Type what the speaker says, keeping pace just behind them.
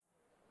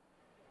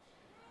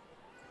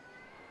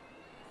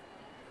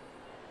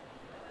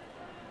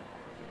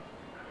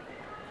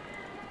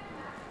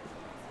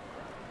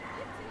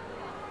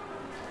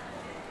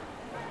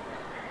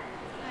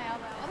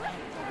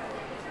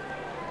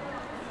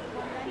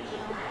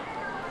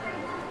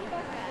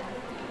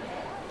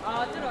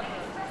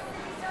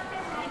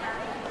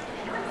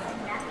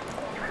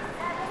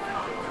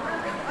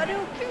あれを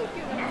キュン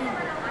キュン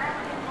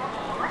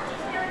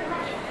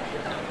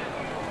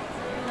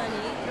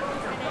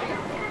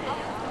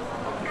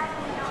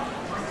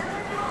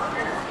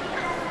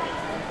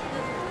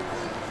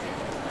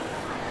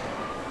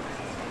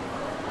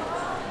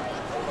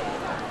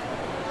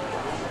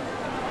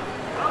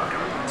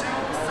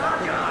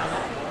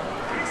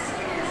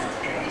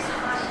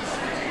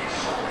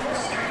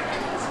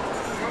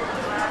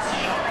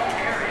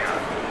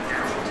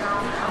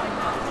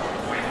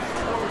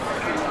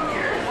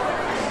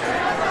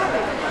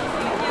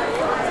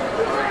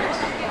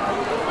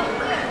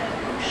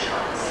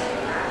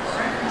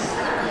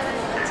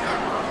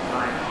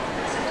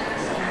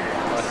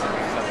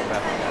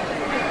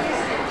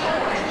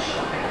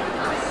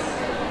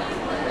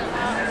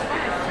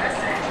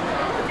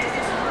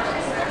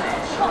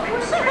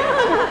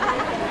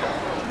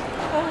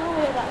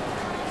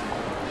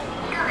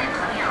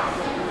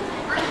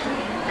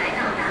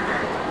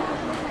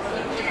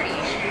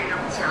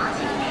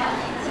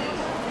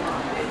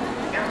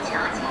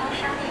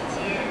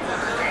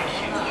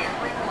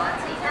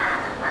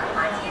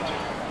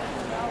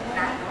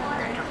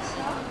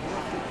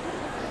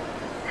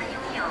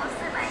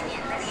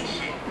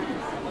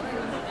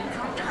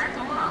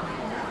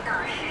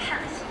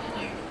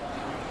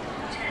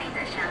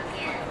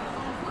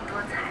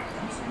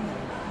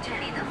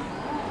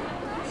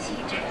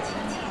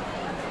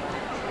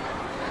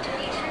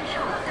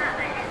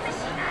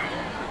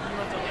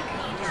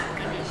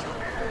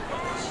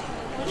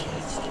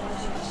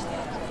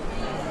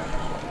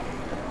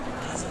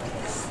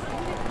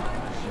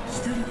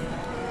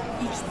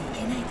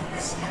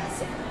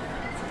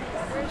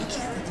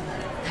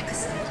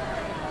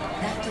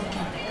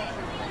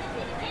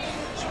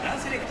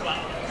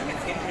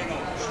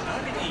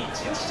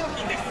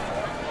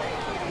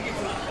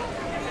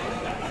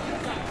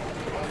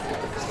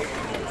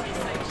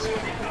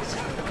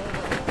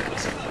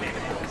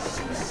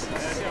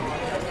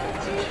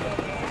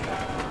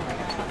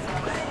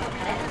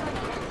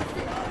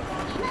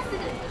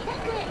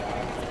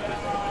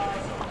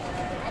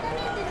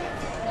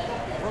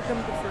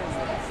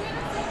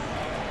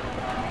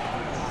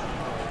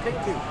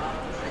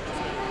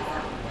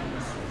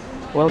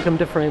Welcome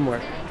to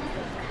Framework.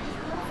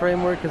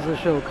 Framework is a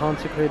show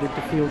consecrated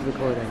to field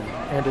recording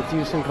and its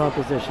use in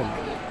composition.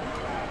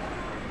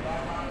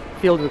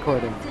 Field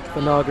recording,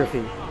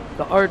 phonography,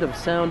 the art of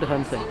sound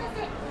hunting.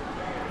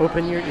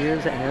 Open your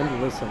ears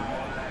and listen.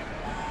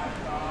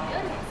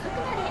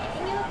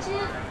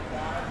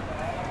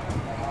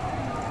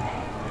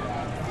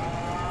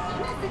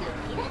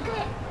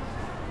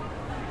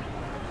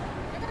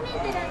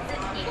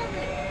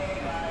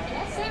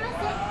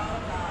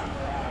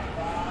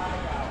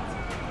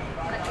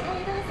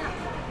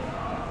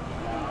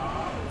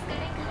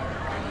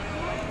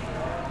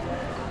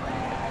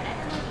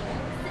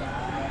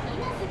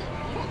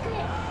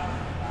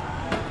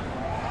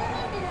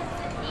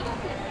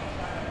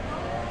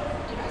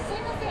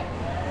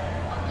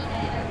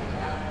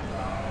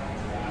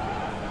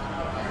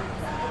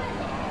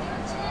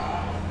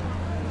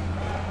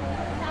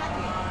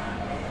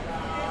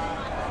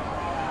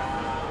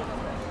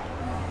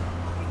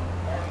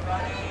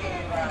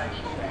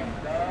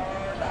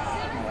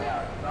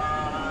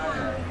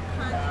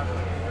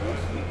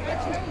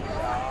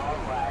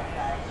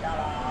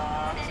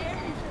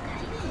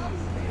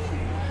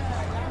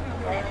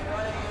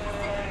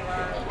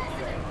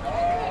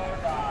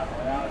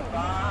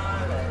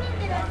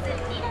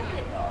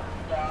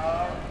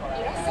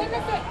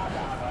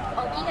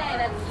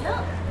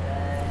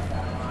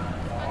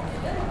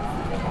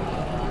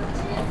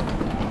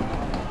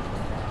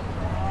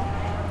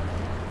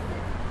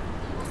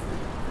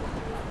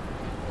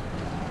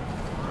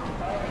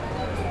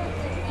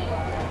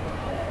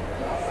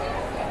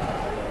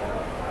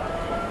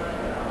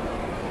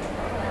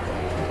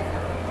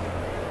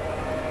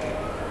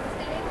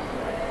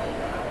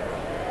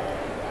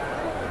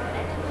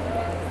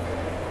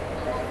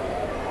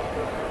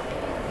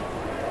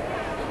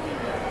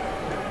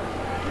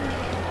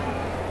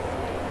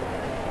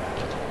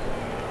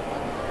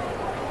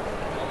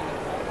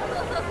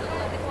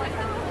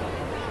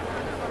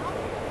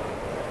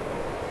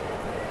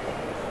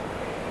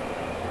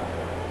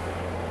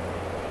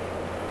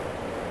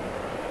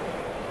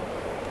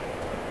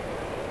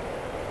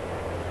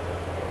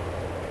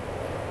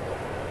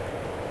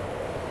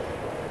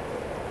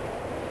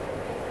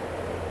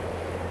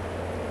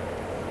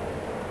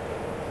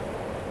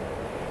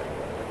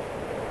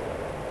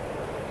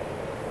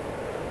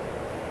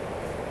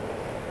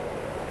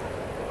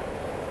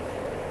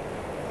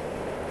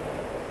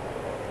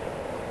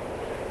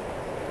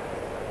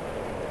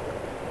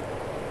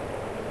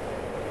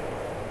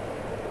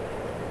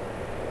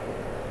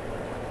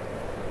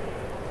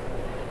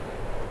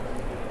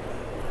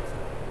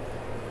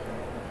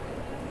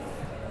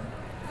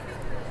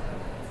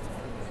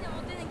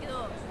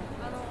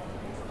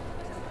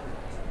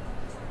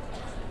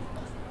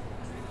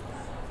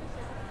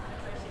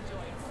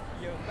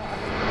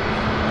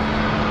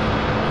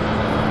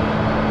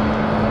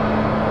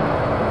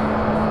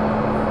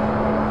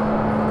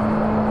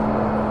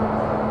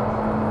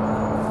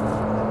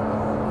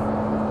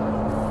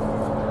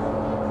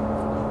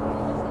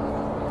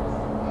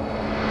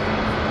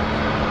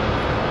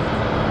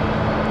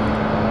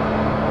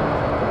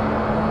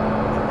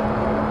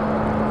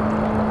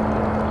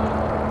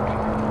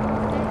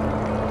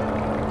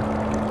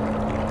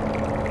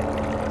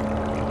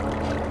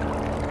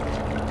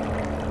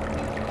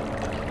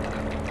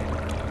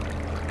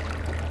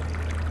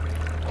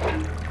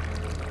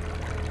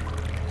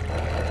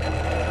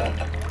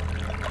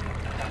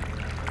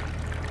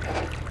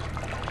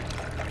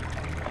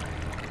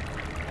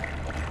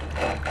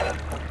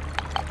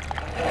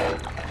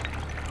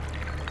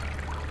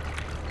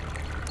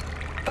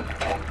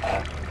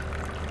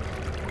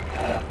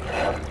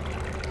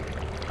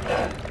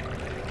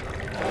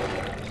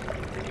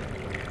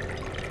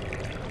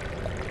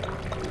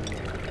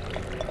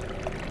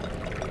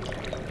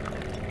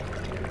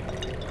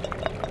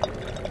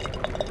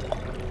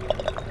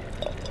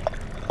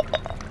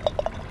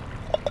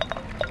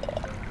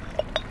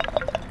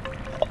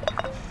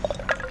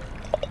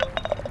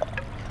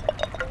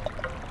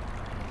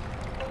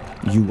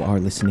 You are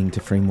listening to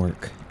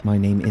Framework. My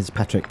name is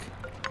Patrick.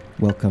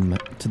 Welcome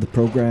to the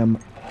program.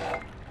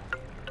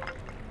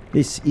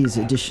 This is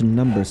edition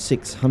number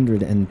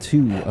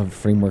 602 of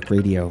Framework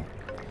Radio.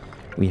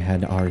 We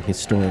had our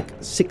historic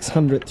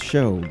 600th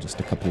show just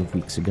a couple of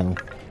weeks ago.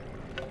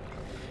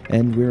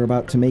 And we're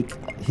about to make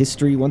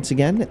history once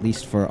again, at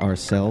least for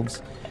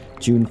ourselves.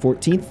 June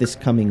 14th, this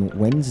coming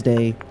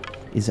Wednesday,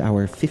 is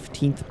our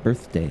 15th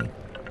birthday.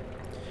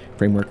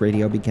 Framework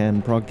Radio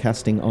began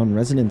broadcasting on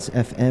Resonance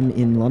FM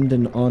in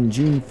London on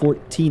June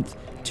 14th,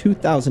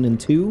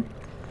 2002.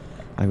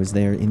 I was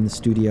there in the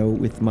studio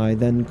with my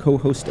then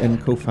co-host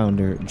and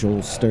co-founder,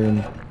 Joel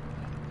Stern.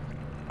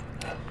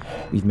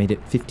 We've made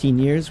it 15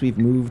 years. We've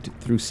moved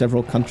through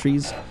several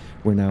countries.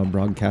 We're now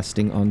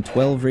broadcasting on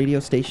 12 radio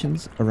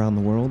stations around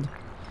the world.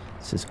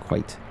 This is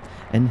quite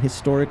an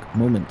historic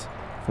moment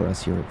for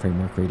us here at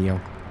Framework Radio.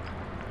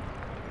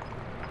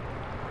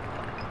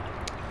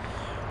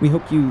 We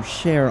hope you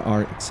share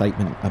our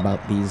excitement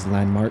about these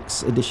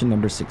landmarks. Edition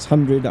number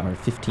 600, our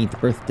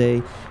 15th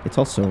birthday. It's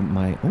also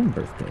my own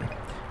birthday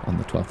on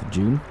the 12th of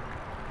June.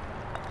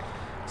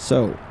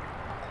 So,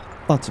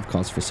 lots of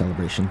cause for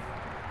celebration.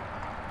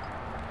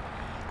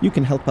 You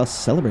can help us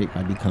celebrate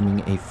by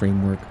becoming a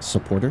Framework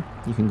supporter.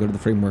 You can go to the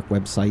Framework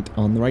website.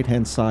 On the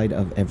right-hand side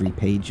of every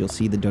page, you'll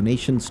see the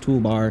donations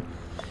toolbar.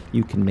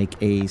 You can make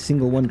a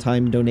single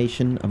one-time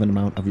donation of an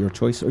amount of your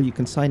choice, or you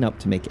can sign up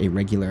to make a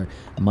regular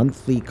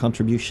monthly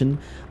contribution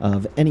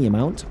of any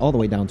amount, all the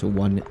way down to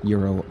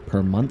 €1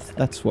 per month.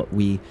 That's what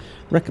we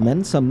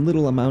recommend. Some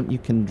little amount you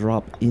can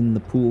drop in the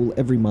pool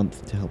every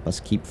month to help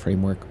us keep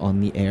Framework on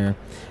the air.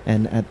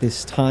 And at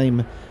this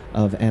time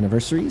of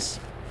anniversaries,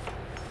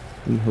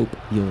 we hope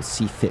you'll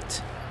see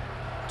fit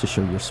to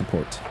show your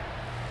support.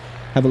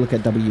 Have a look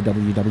at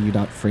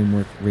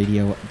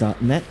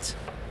www.frameworkradio.net.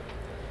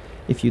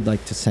 If you'd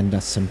like to send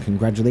us some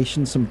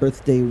congratulations, some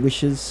birthday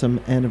wishes,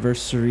 some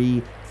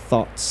anniversary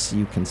thoughts,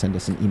 you can send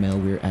us an email.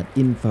 We're at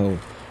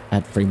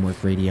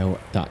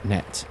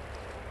info@frameworkradio.net.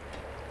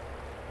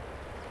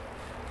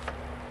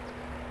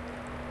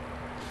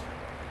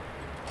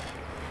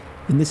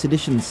 In this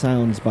edition,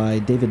 sounds by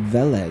David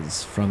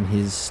Velez from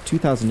his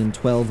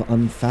 2012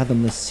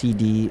 Unfathomless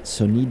CD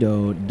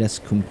Sonido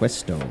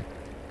Descompuesto.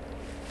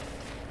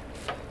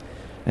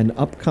 An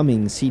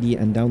upcoming CD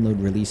and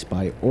download release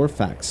by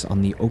Orphax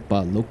on the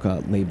Opa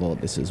Loca label.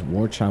 This is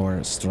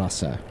Warschauer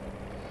Strasse.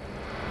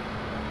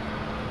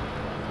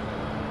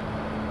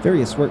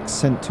 Various works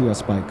sent to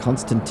us by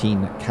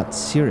Constantine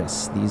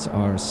Katsiris. These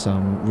are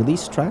some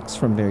release tracks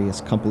from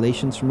various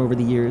compilations from over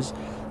the years,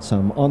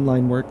 some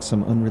online works,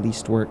 some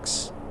unreleased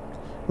works,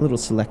 a little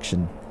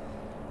selection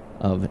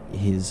of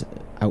his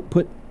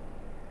output.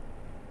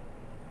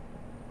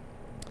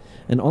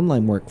 An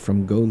online work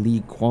from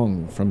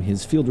Kwang from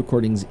his field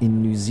recordings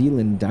in New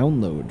Zealand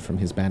download from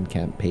his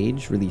Bandcamp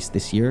page, released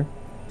this year.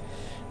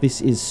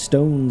 This is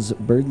Stones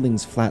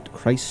Birdlings Flat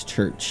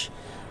Christchurch,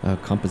 a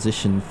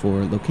composition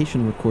for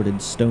location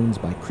recorded Stones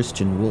by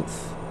Christian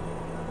Wolf.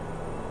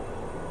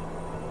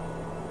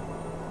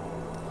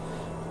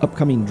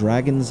 Upcoming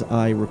Dragon's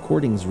Eye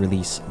recordings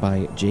release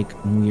by Jake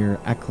Muir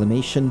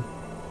Acclamation.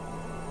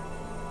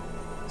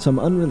 Some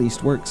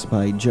unreleased works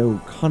by Joe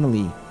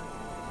Connelly,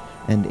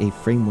 and a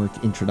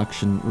Framework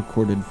introduction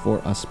recorded for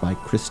us by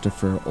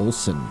Christopher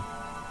Olson.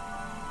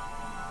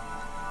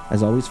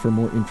 As always, for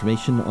more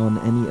information on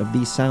any of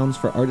these sounds,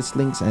 for artist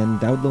links and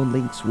download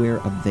links where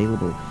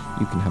available,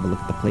 you can have a look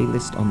at the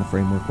playlist on the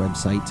Framework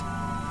website.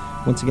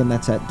 Once again,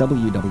 that's at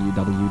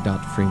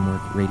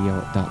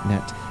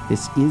www.frameworkradio.net.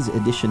 This is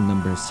edition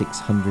number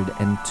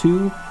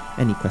 602.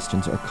 Any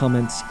questions or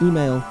comments,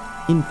 email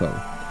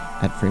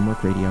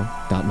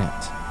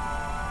info@frameworkradio.net.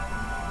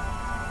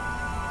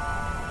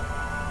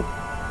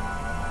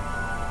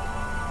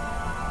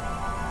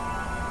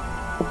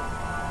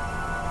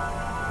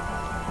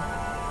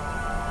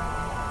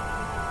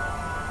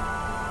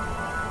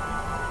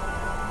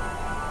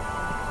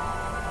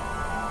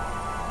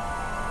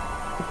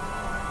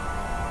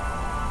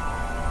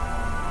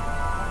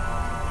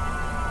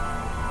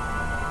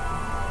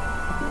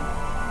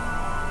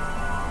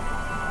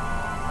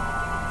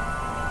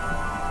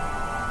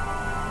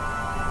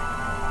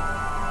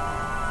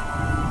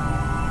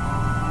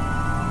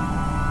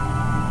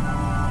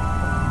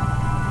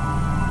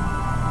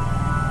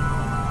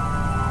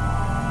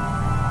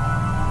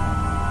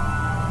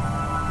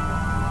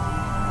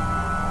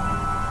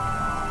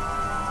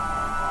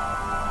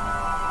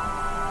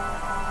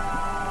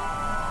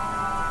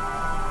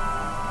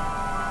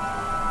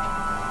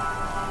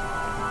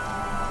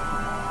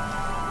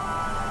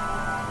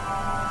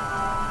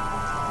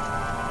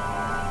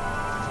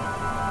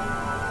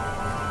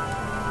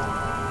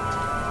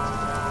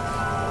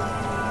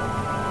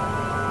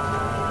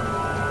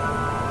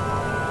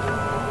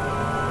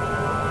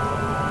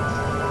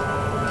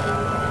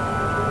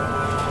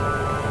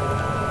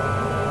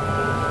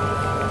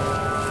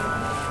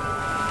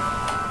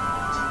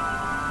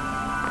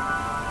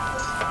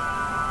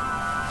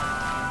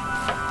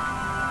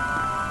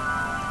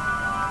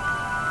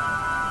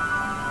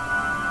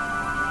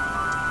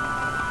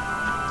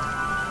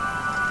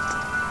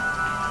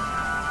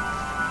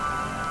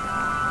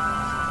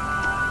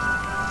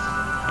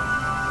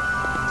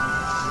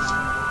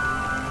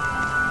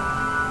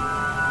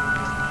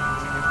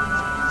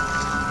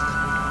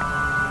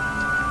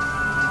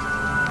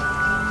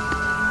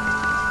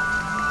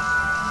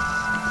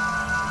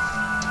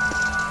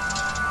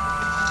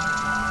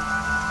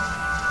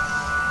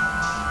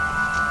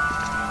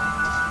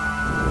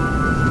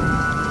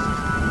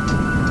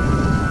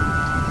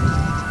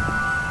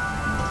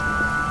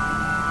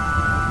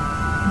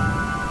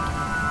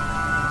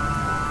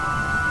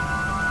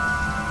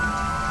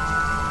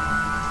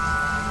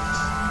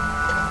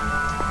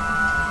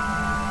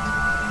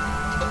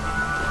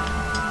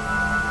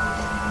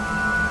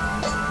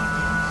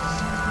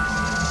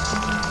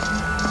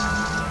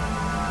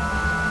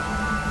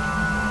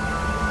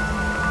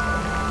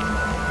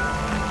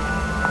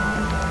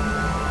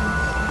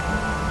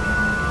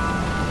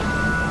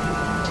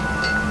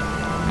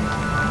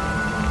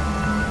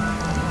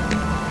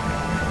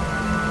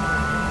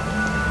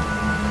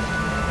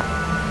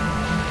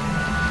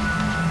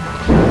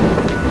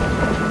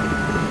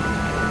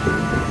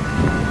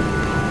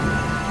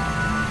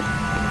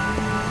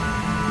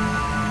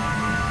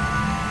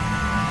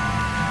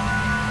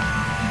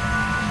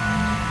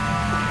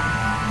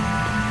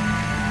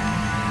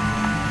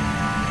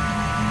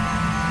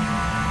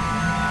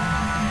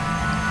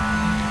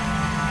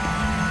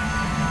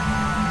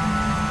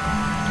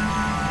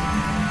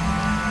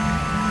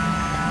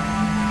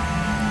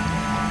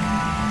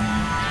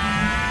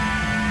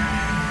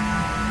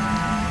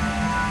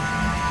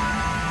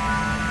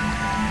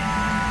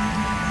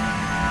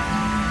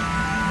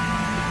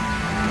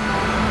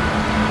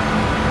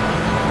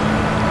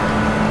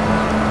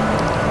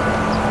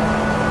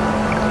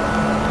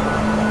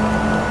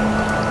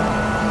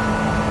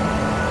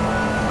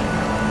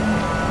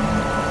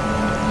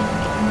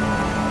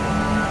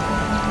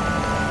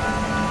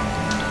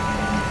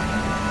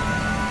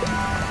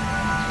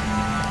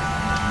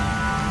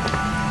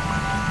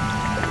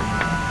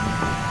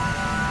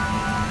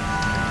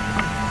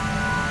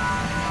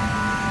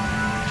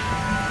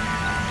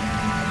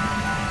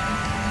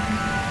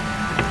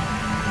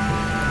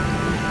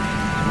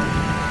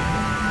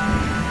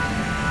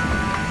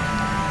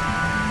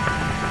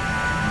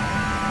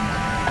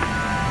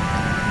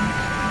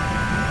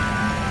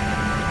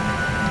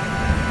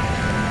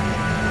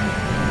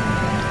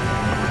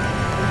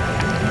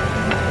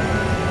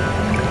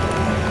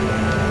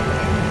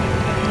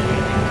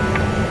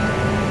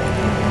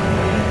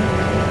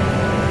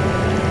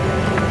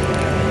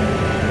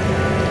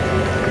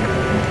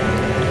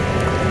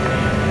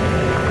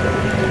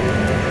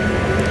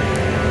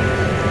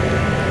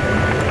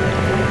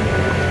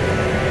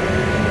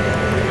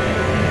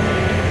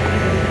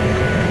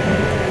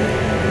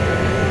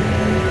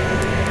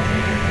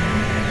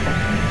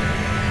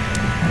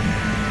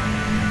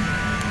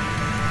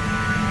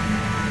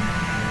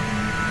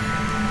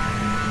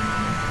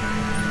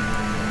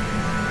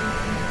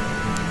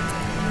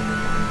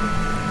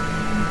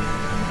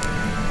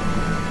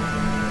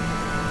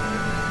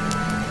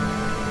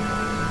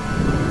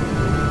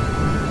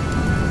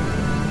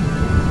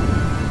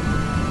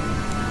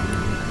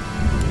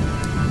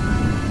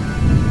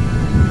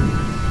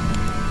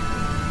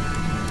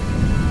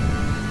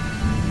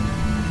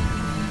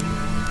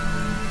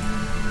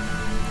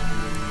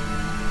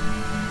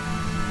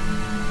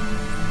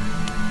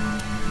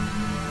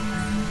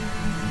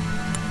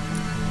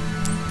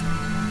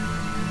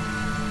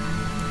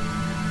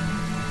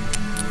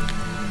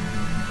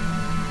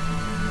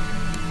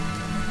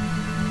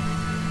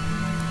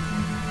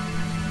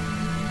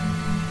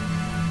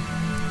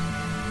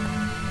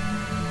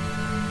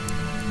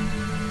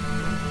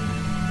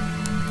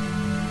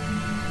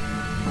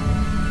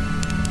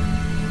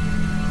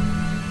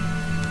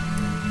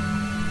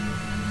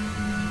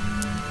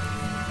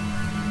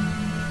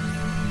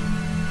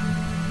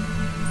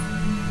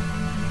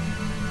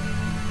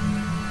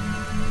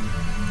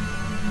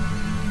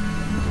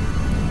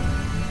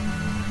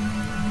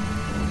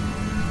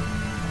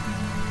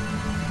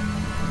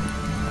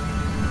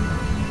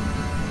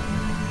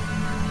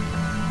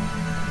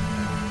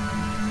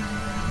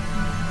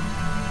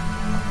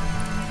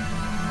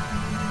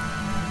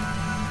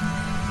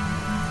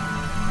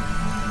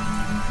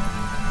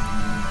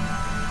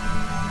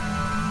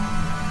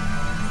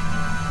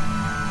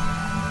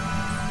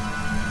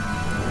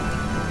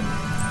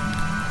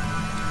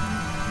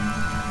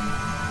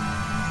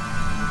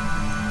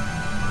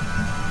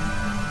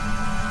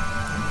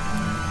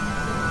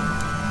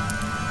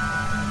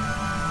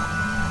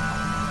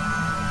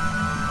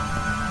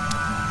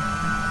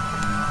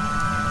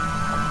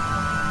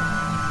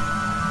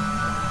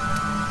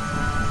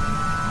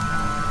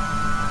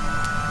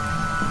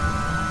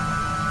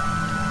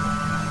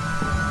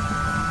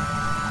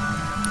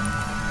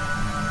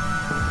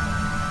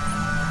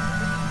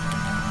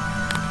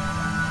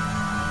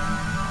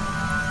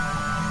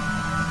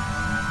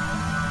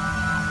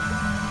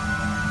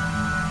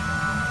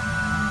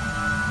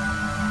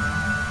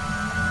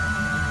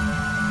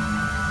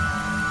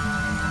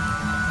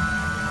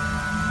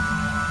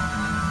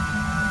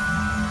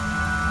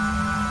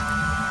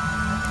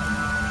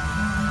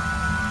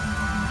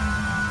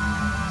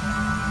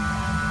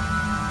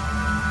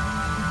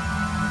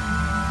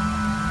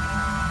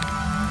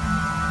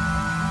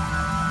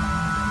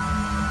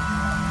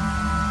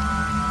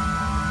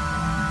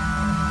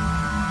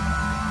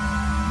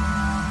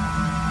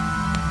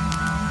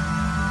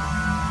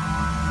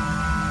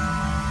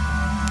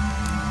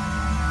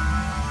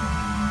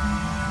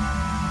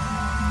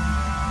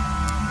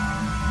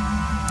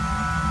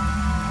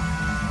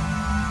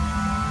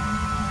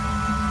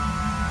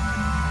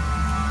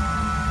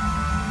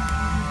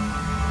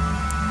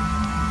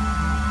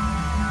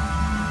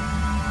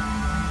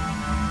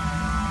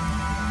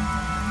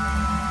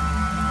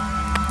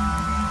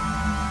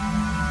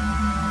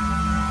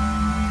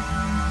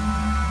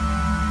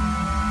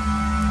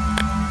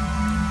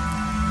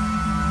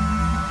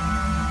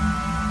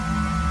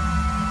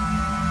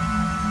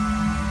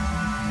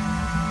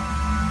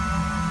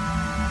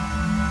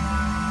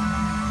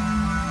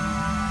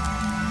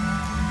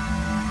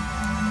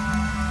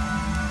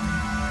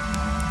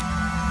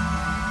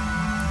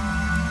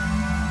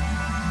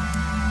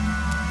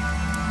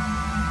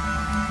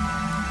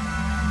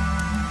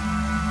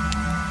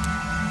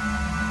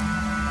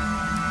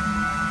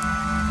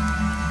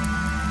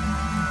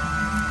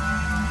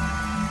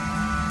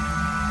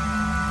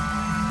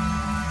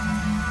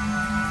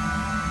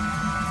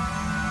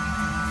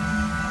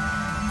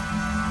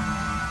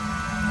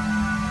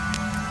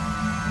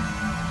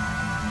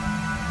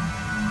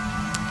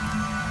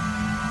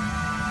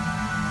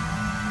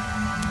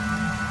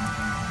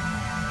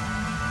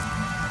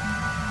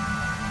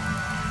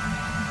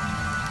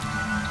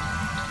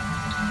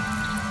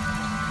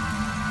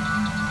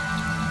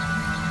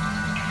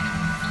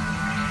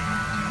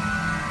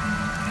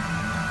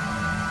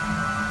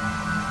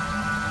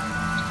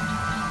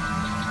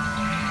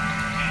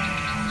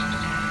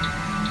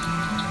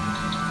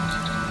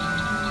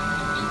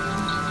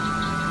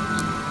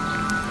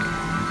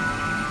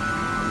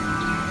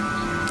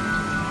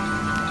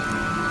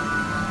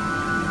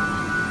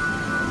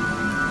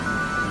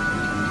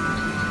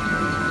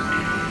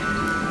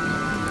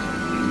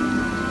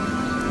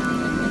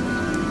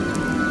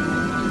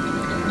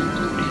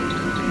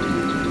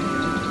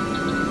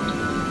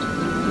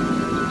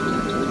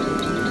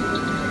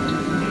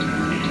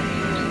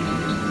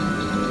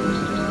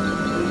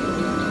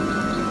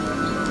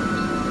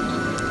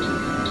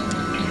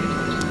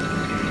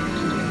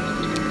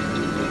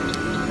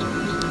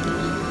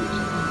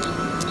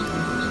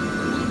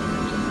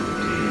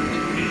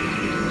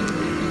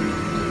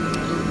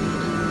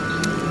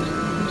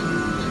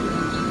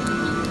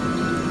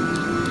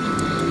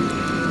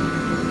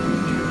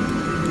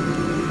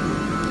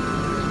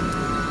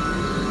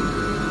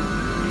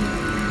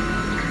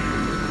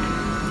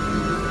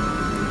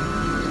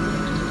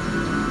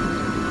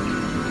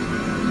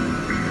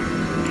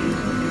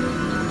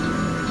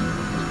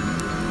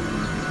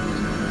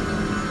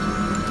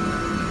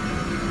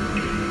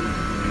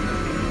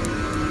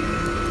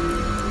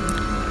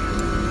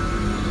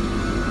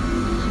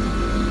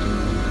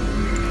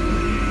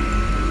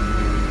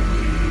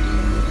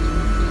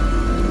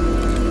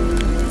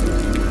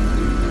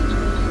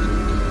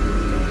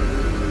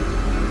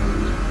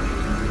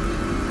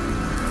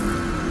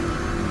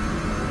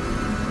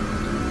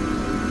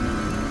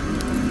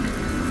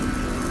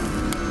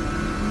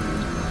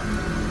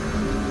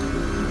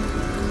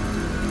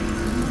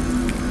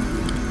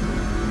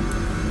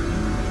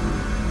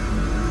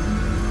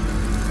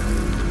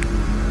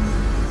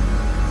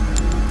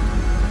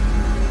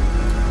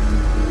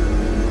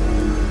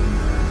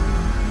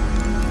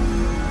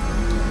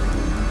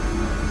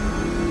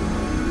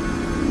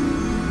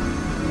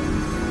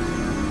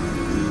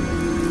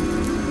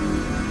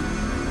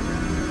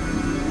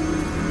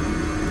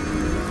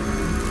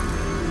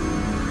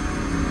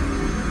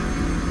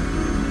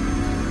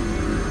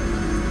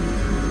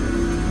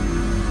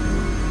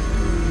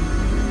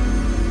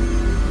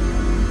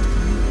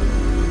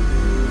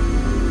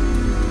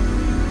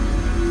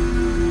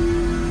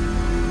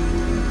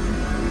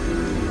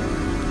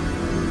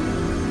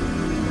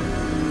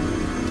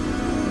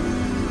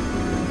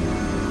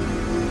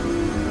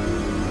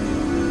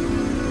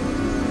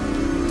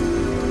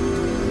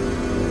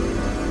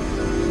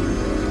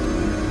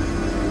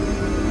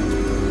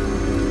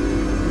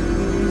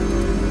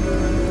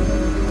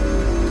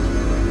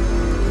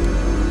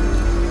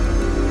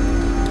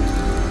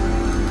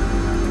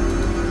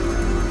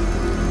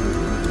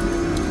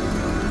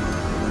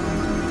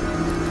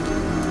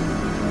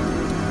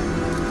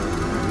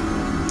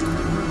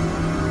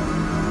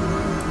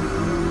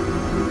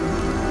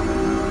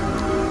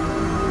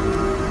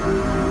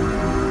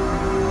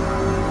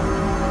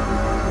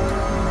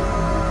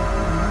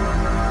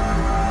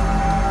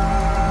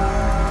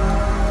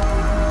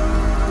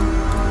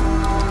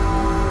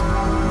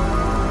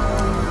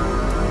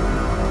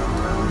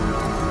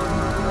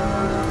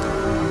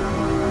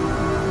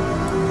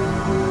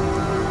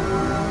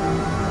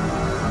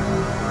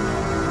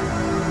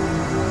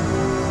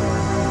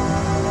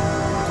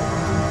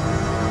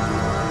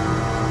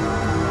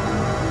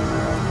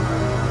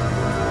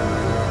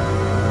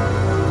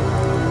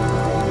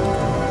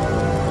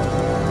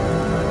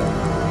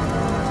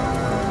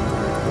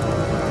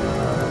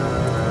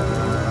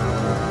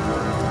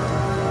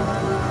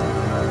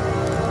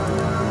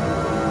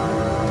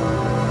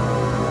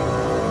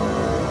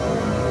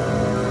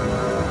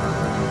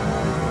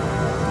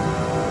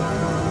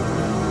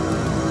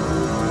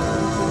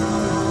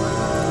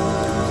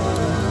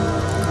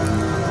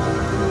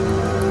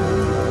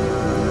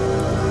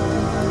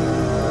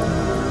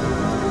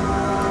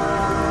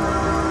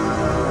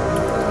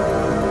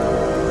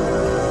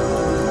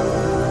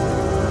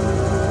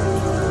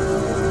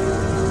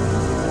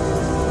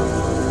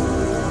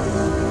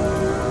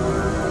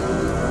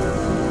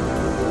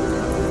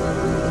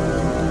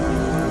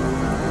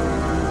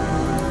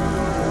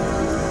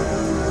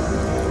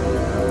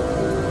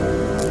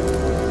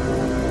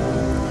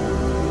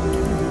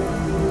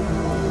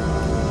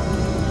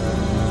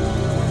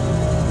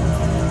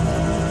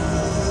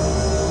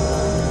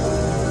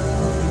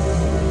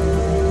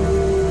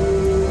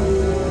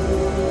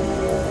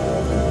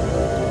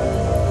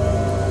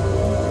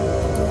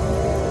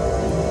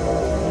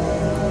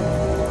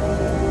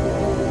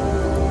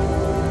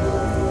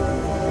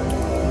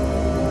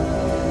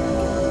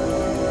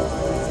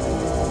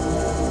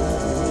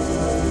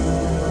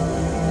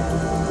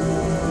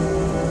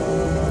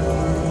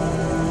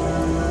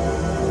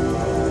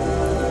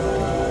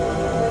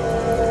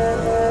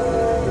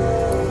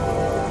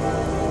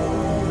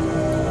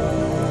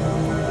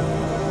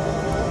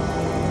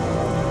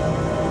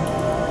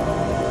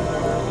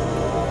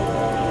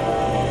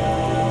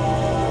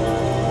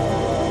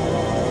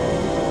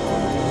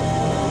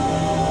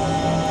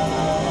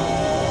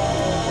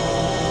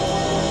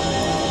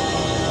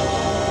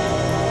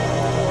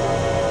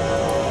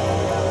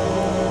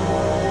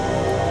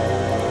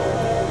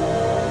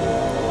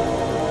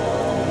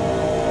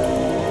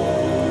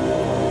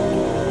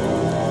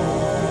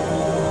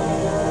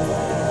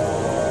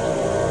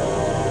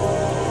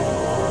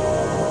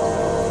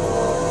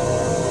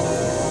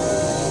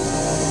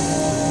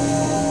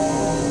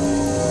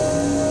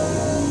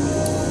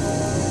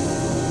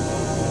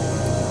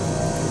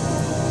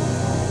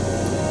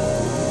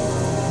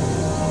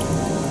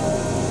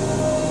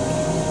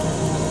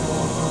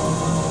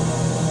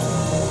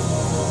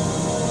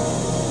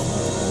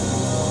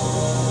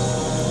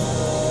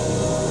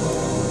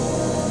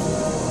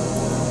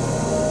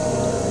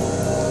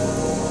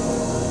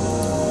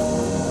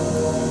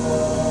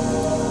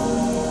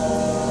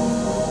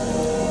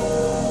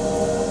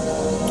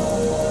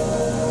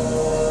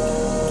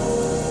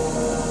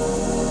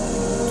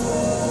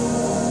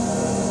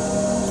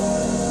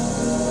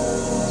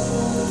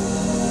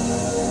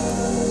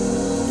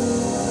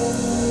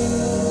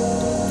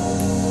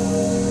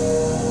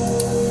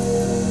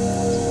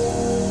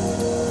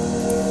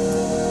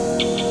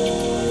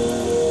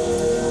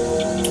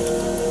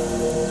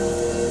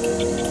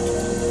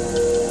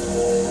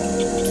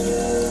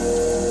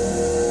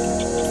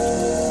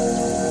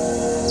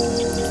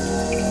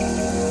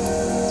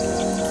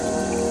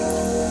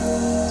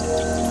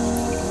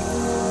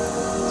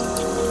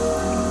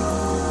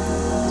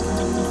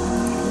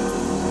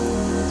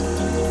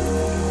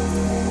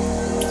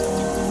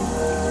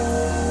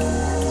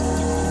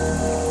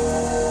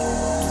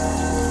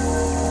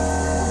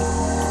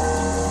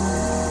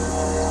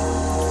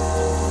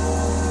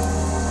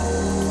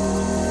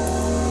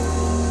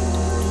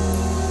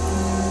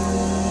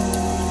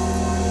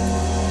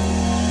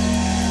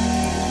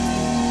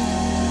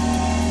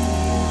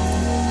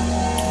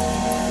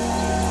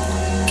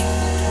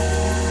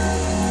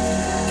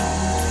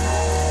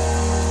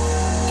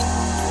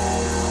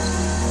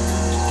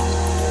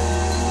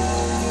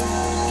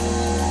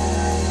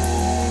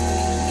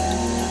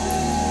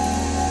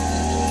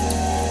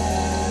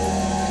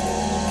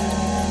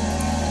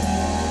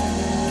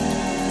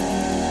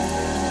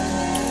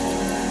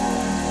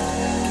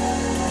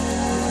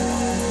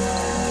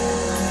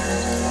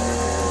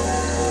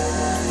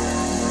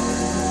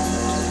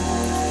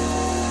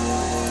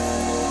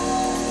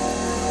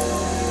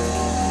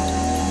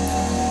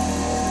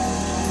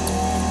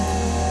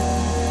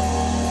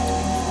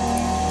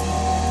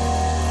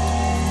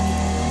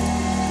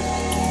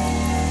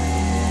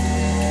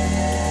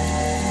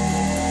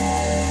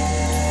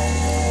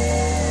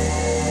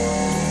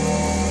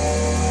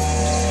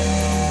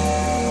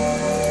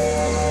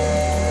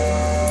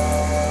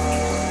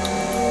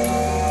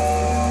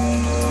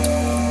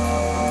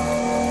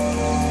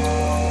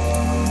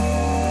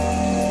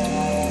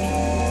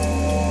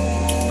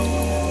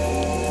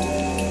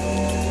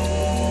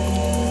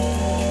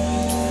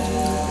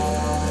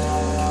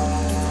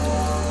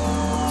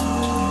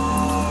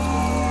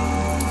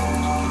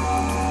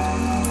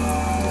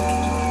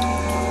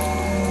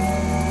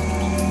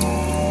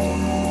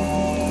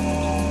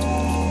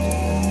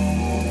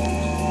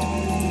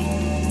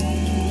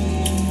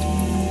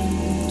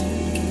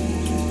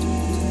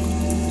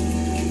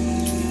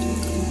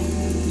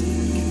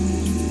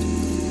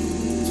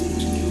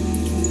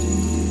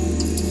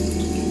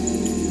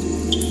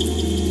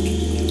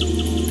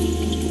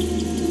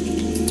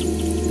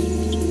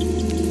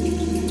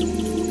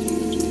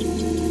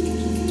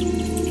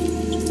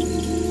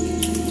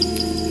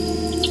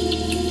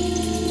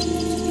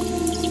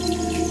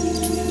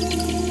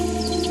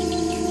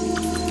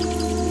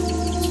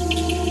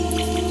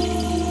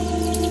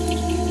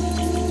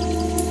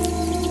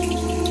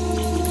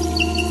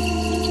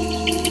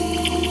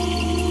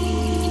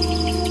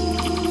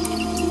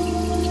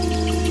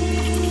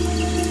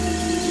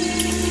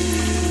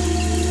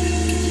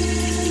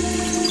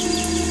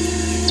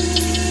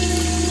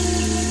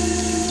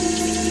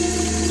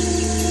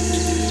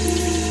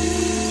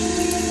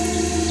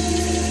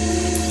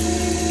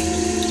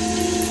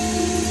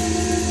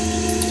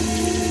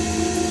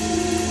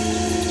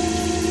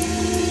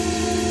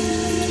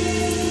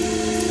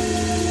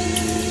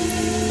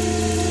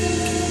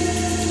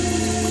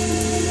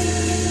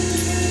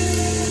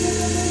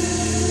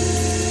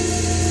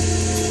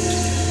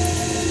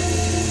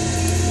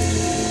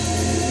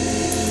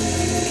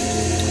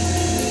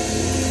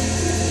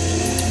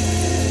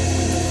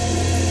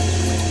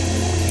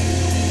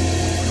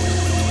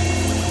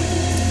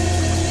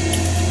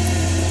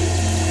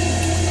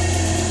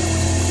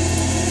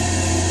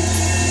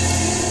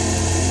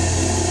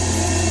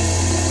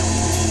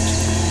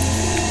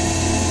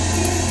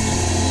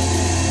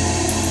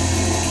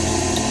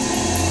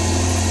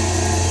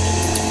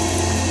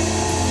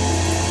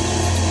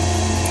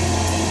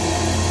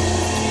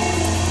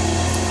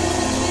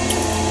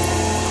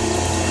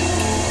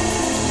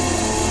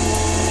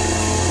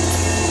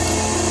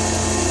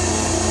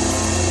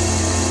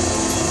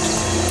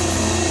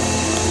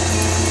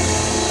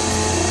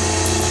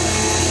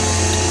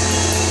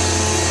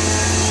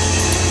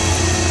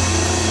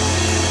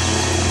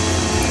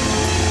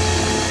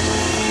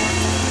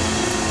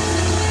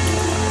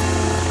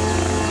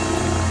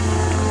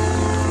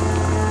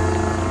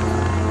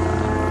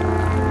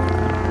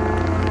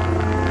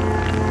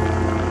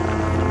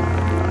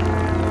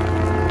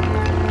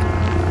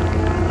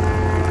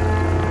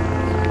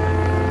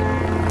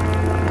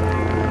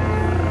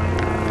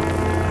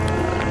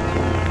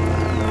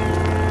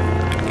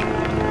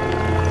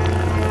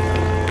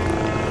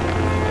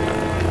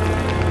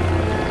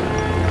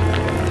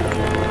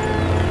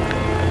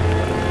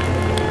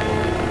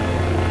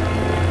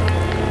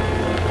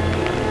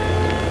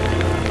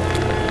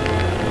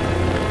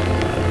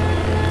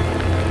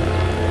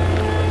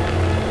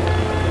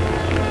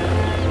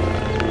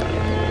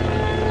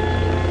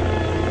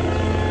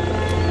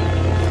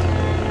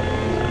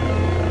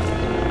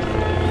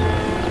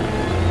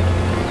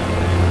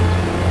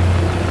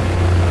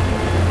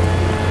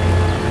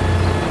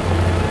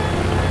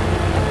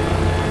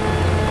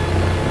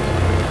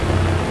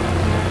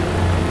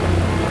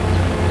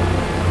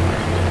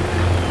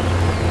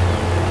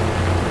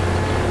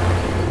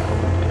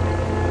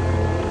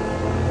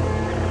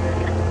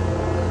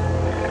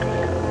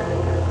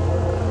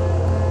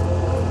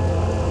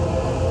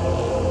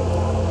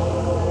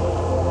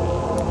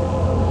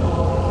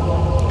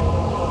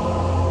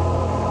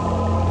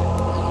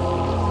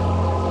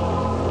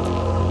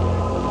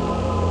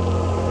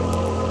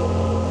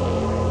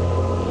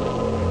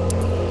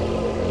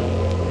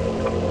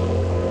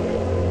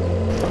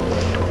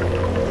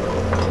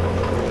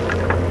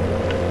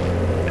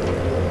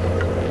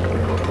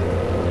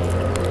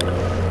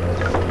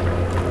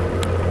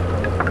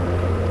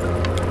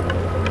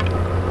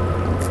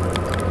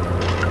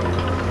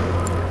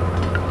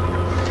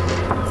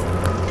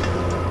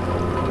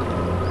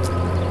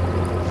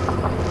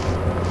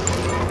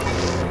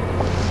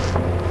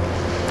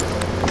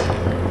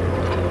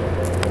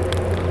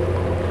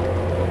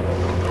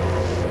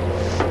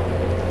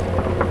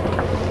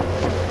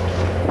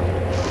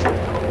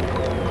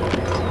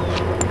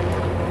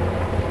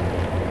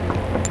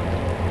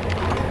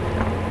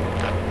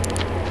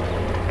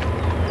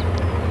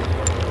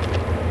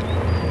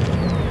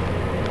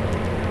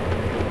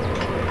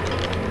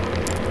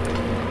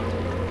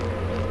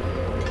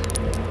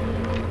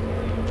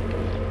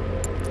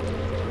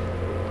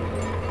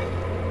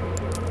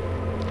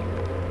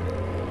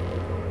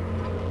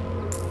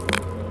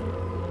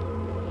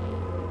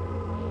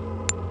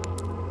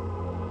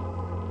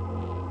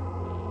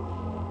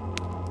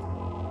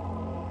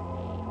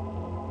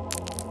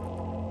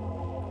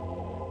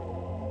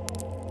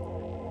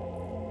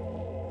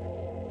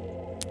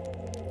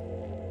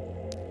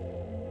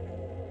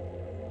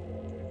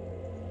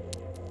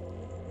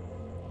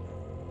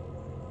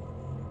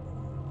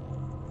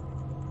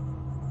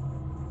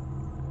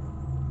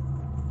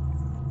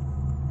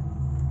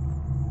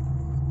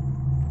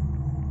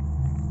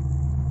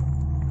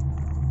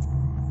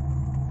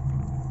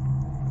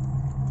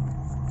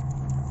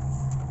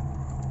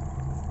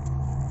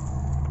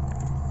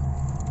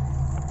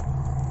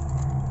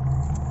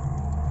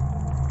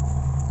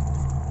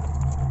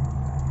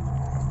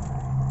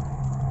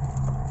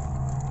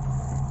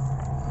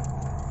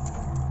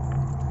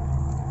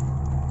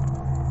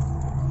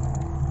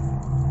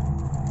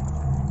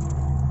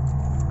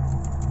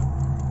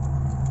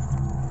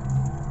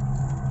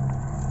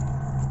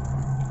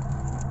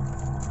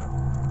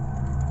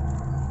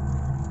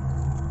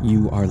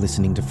 You are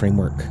listening to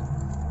Framework.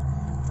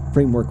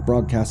 Framework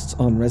broadcasts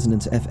on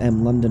Resonance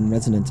FM London,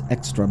 Resonance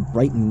Extra,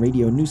 Brighton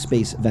Radio, New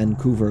Space,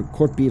 Vancouver,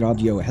 Korpi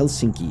Radio,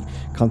 Helsinki,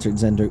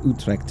 Concertzender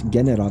Utrecht,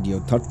 Gene Radio,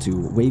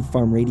 Tartu,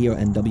 Wavefarm Radio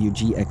and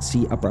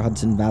WGXC Upper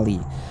Hudson Valley,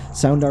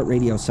 Sound Art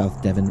Radio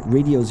South Devon,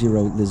 Radio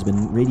Zero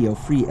Lisbon, Radio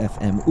Free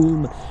FM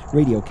Ulm,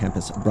 Radio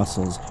Campus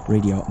Brussels,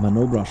 Radio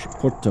Manobras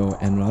Porto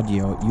and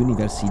Radio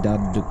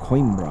Universidad de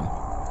Coimbra.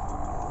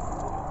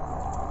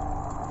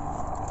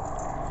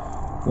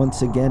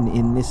 Once again,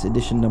 in this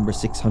edition number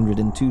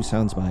 602,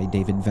 sounds by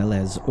David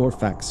Velez,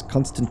 Orphax,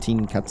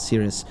 Constantine,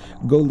 Katsiris,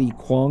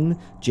 Kwang,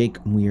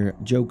 Jake Muir,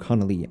 Joe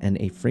Connelly, and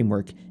a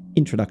framework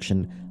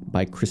introduction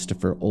by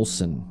Christopher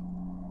Olson.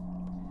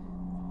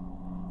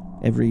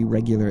 Every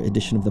regular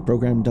edition of the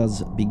program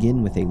does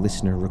begin with a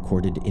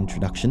listener-recorded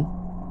introduction.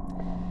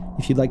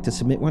 If you'd like to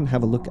submit one,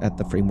 have a look at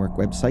the Framework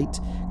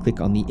website. Click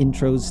on the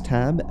Intros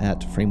tab at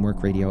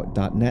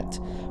frameworkradio.net.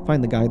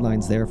 Find the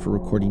guidelines there for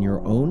recording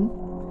your own.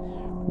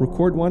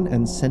 Record one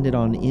and send it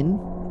on in.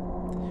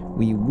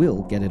 We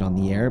will get it on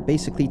the air.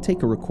 Basically,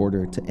 take a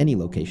recorder to any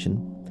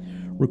location,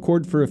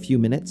 record for a few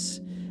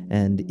minutes,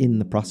 and in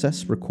the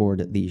process,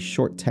 record the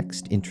short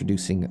text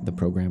introducing the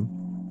program.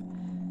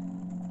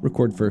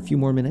 Record for a few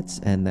more minutes,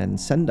 and then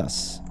send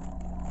us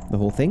the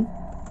whole thing.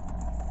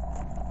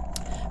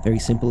 Very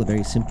simple, a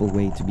very simple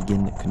way to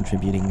begin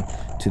contributing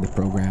to the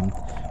program.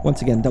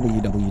 Once again,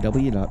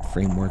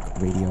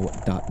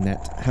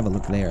 www.frameworkradio.net. Have a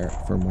look there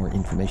for more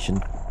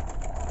information.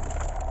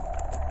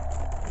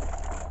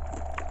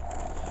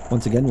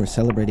 Once again, we're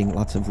celebrating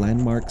lots of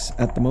landmarks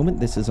at the moment.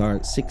 This is our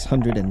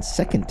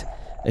 602nd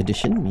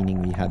edition,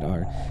 meaning we had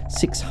our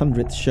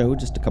 600th show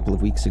just a couple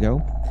of weeks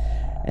ago.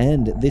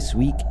 And this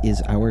week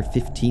is our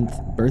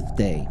 15th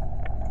birthday.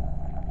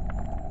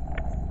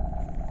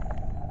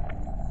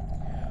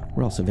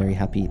 We're also very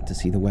happy to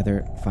see the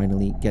weather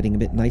finally getting a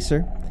bit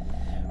nicer.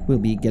 We'll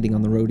be getting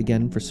on the road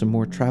again for some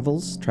more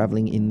travels,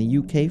 traveling in the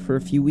UK for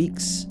a few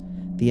weeks,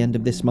 the end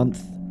of this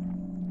month.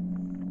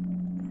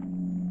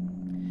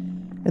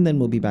 And then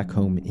we'll be back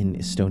home in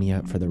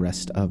Estonia for the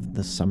rest of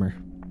the summer.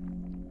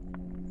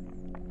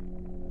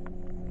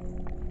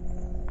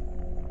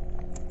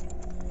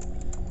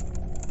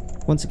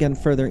 Once again,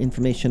 further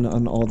information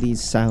on all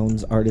these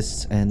sounds,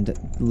 artists, and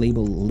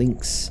label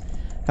links.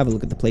 Have a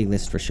look at the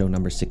playlist for show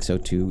number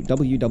 602,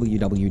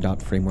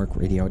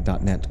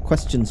 www.frameworkradio.net.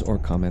 Questions or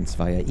comments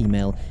via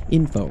email,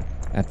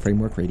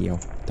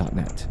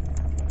 info@frameworkradio.net.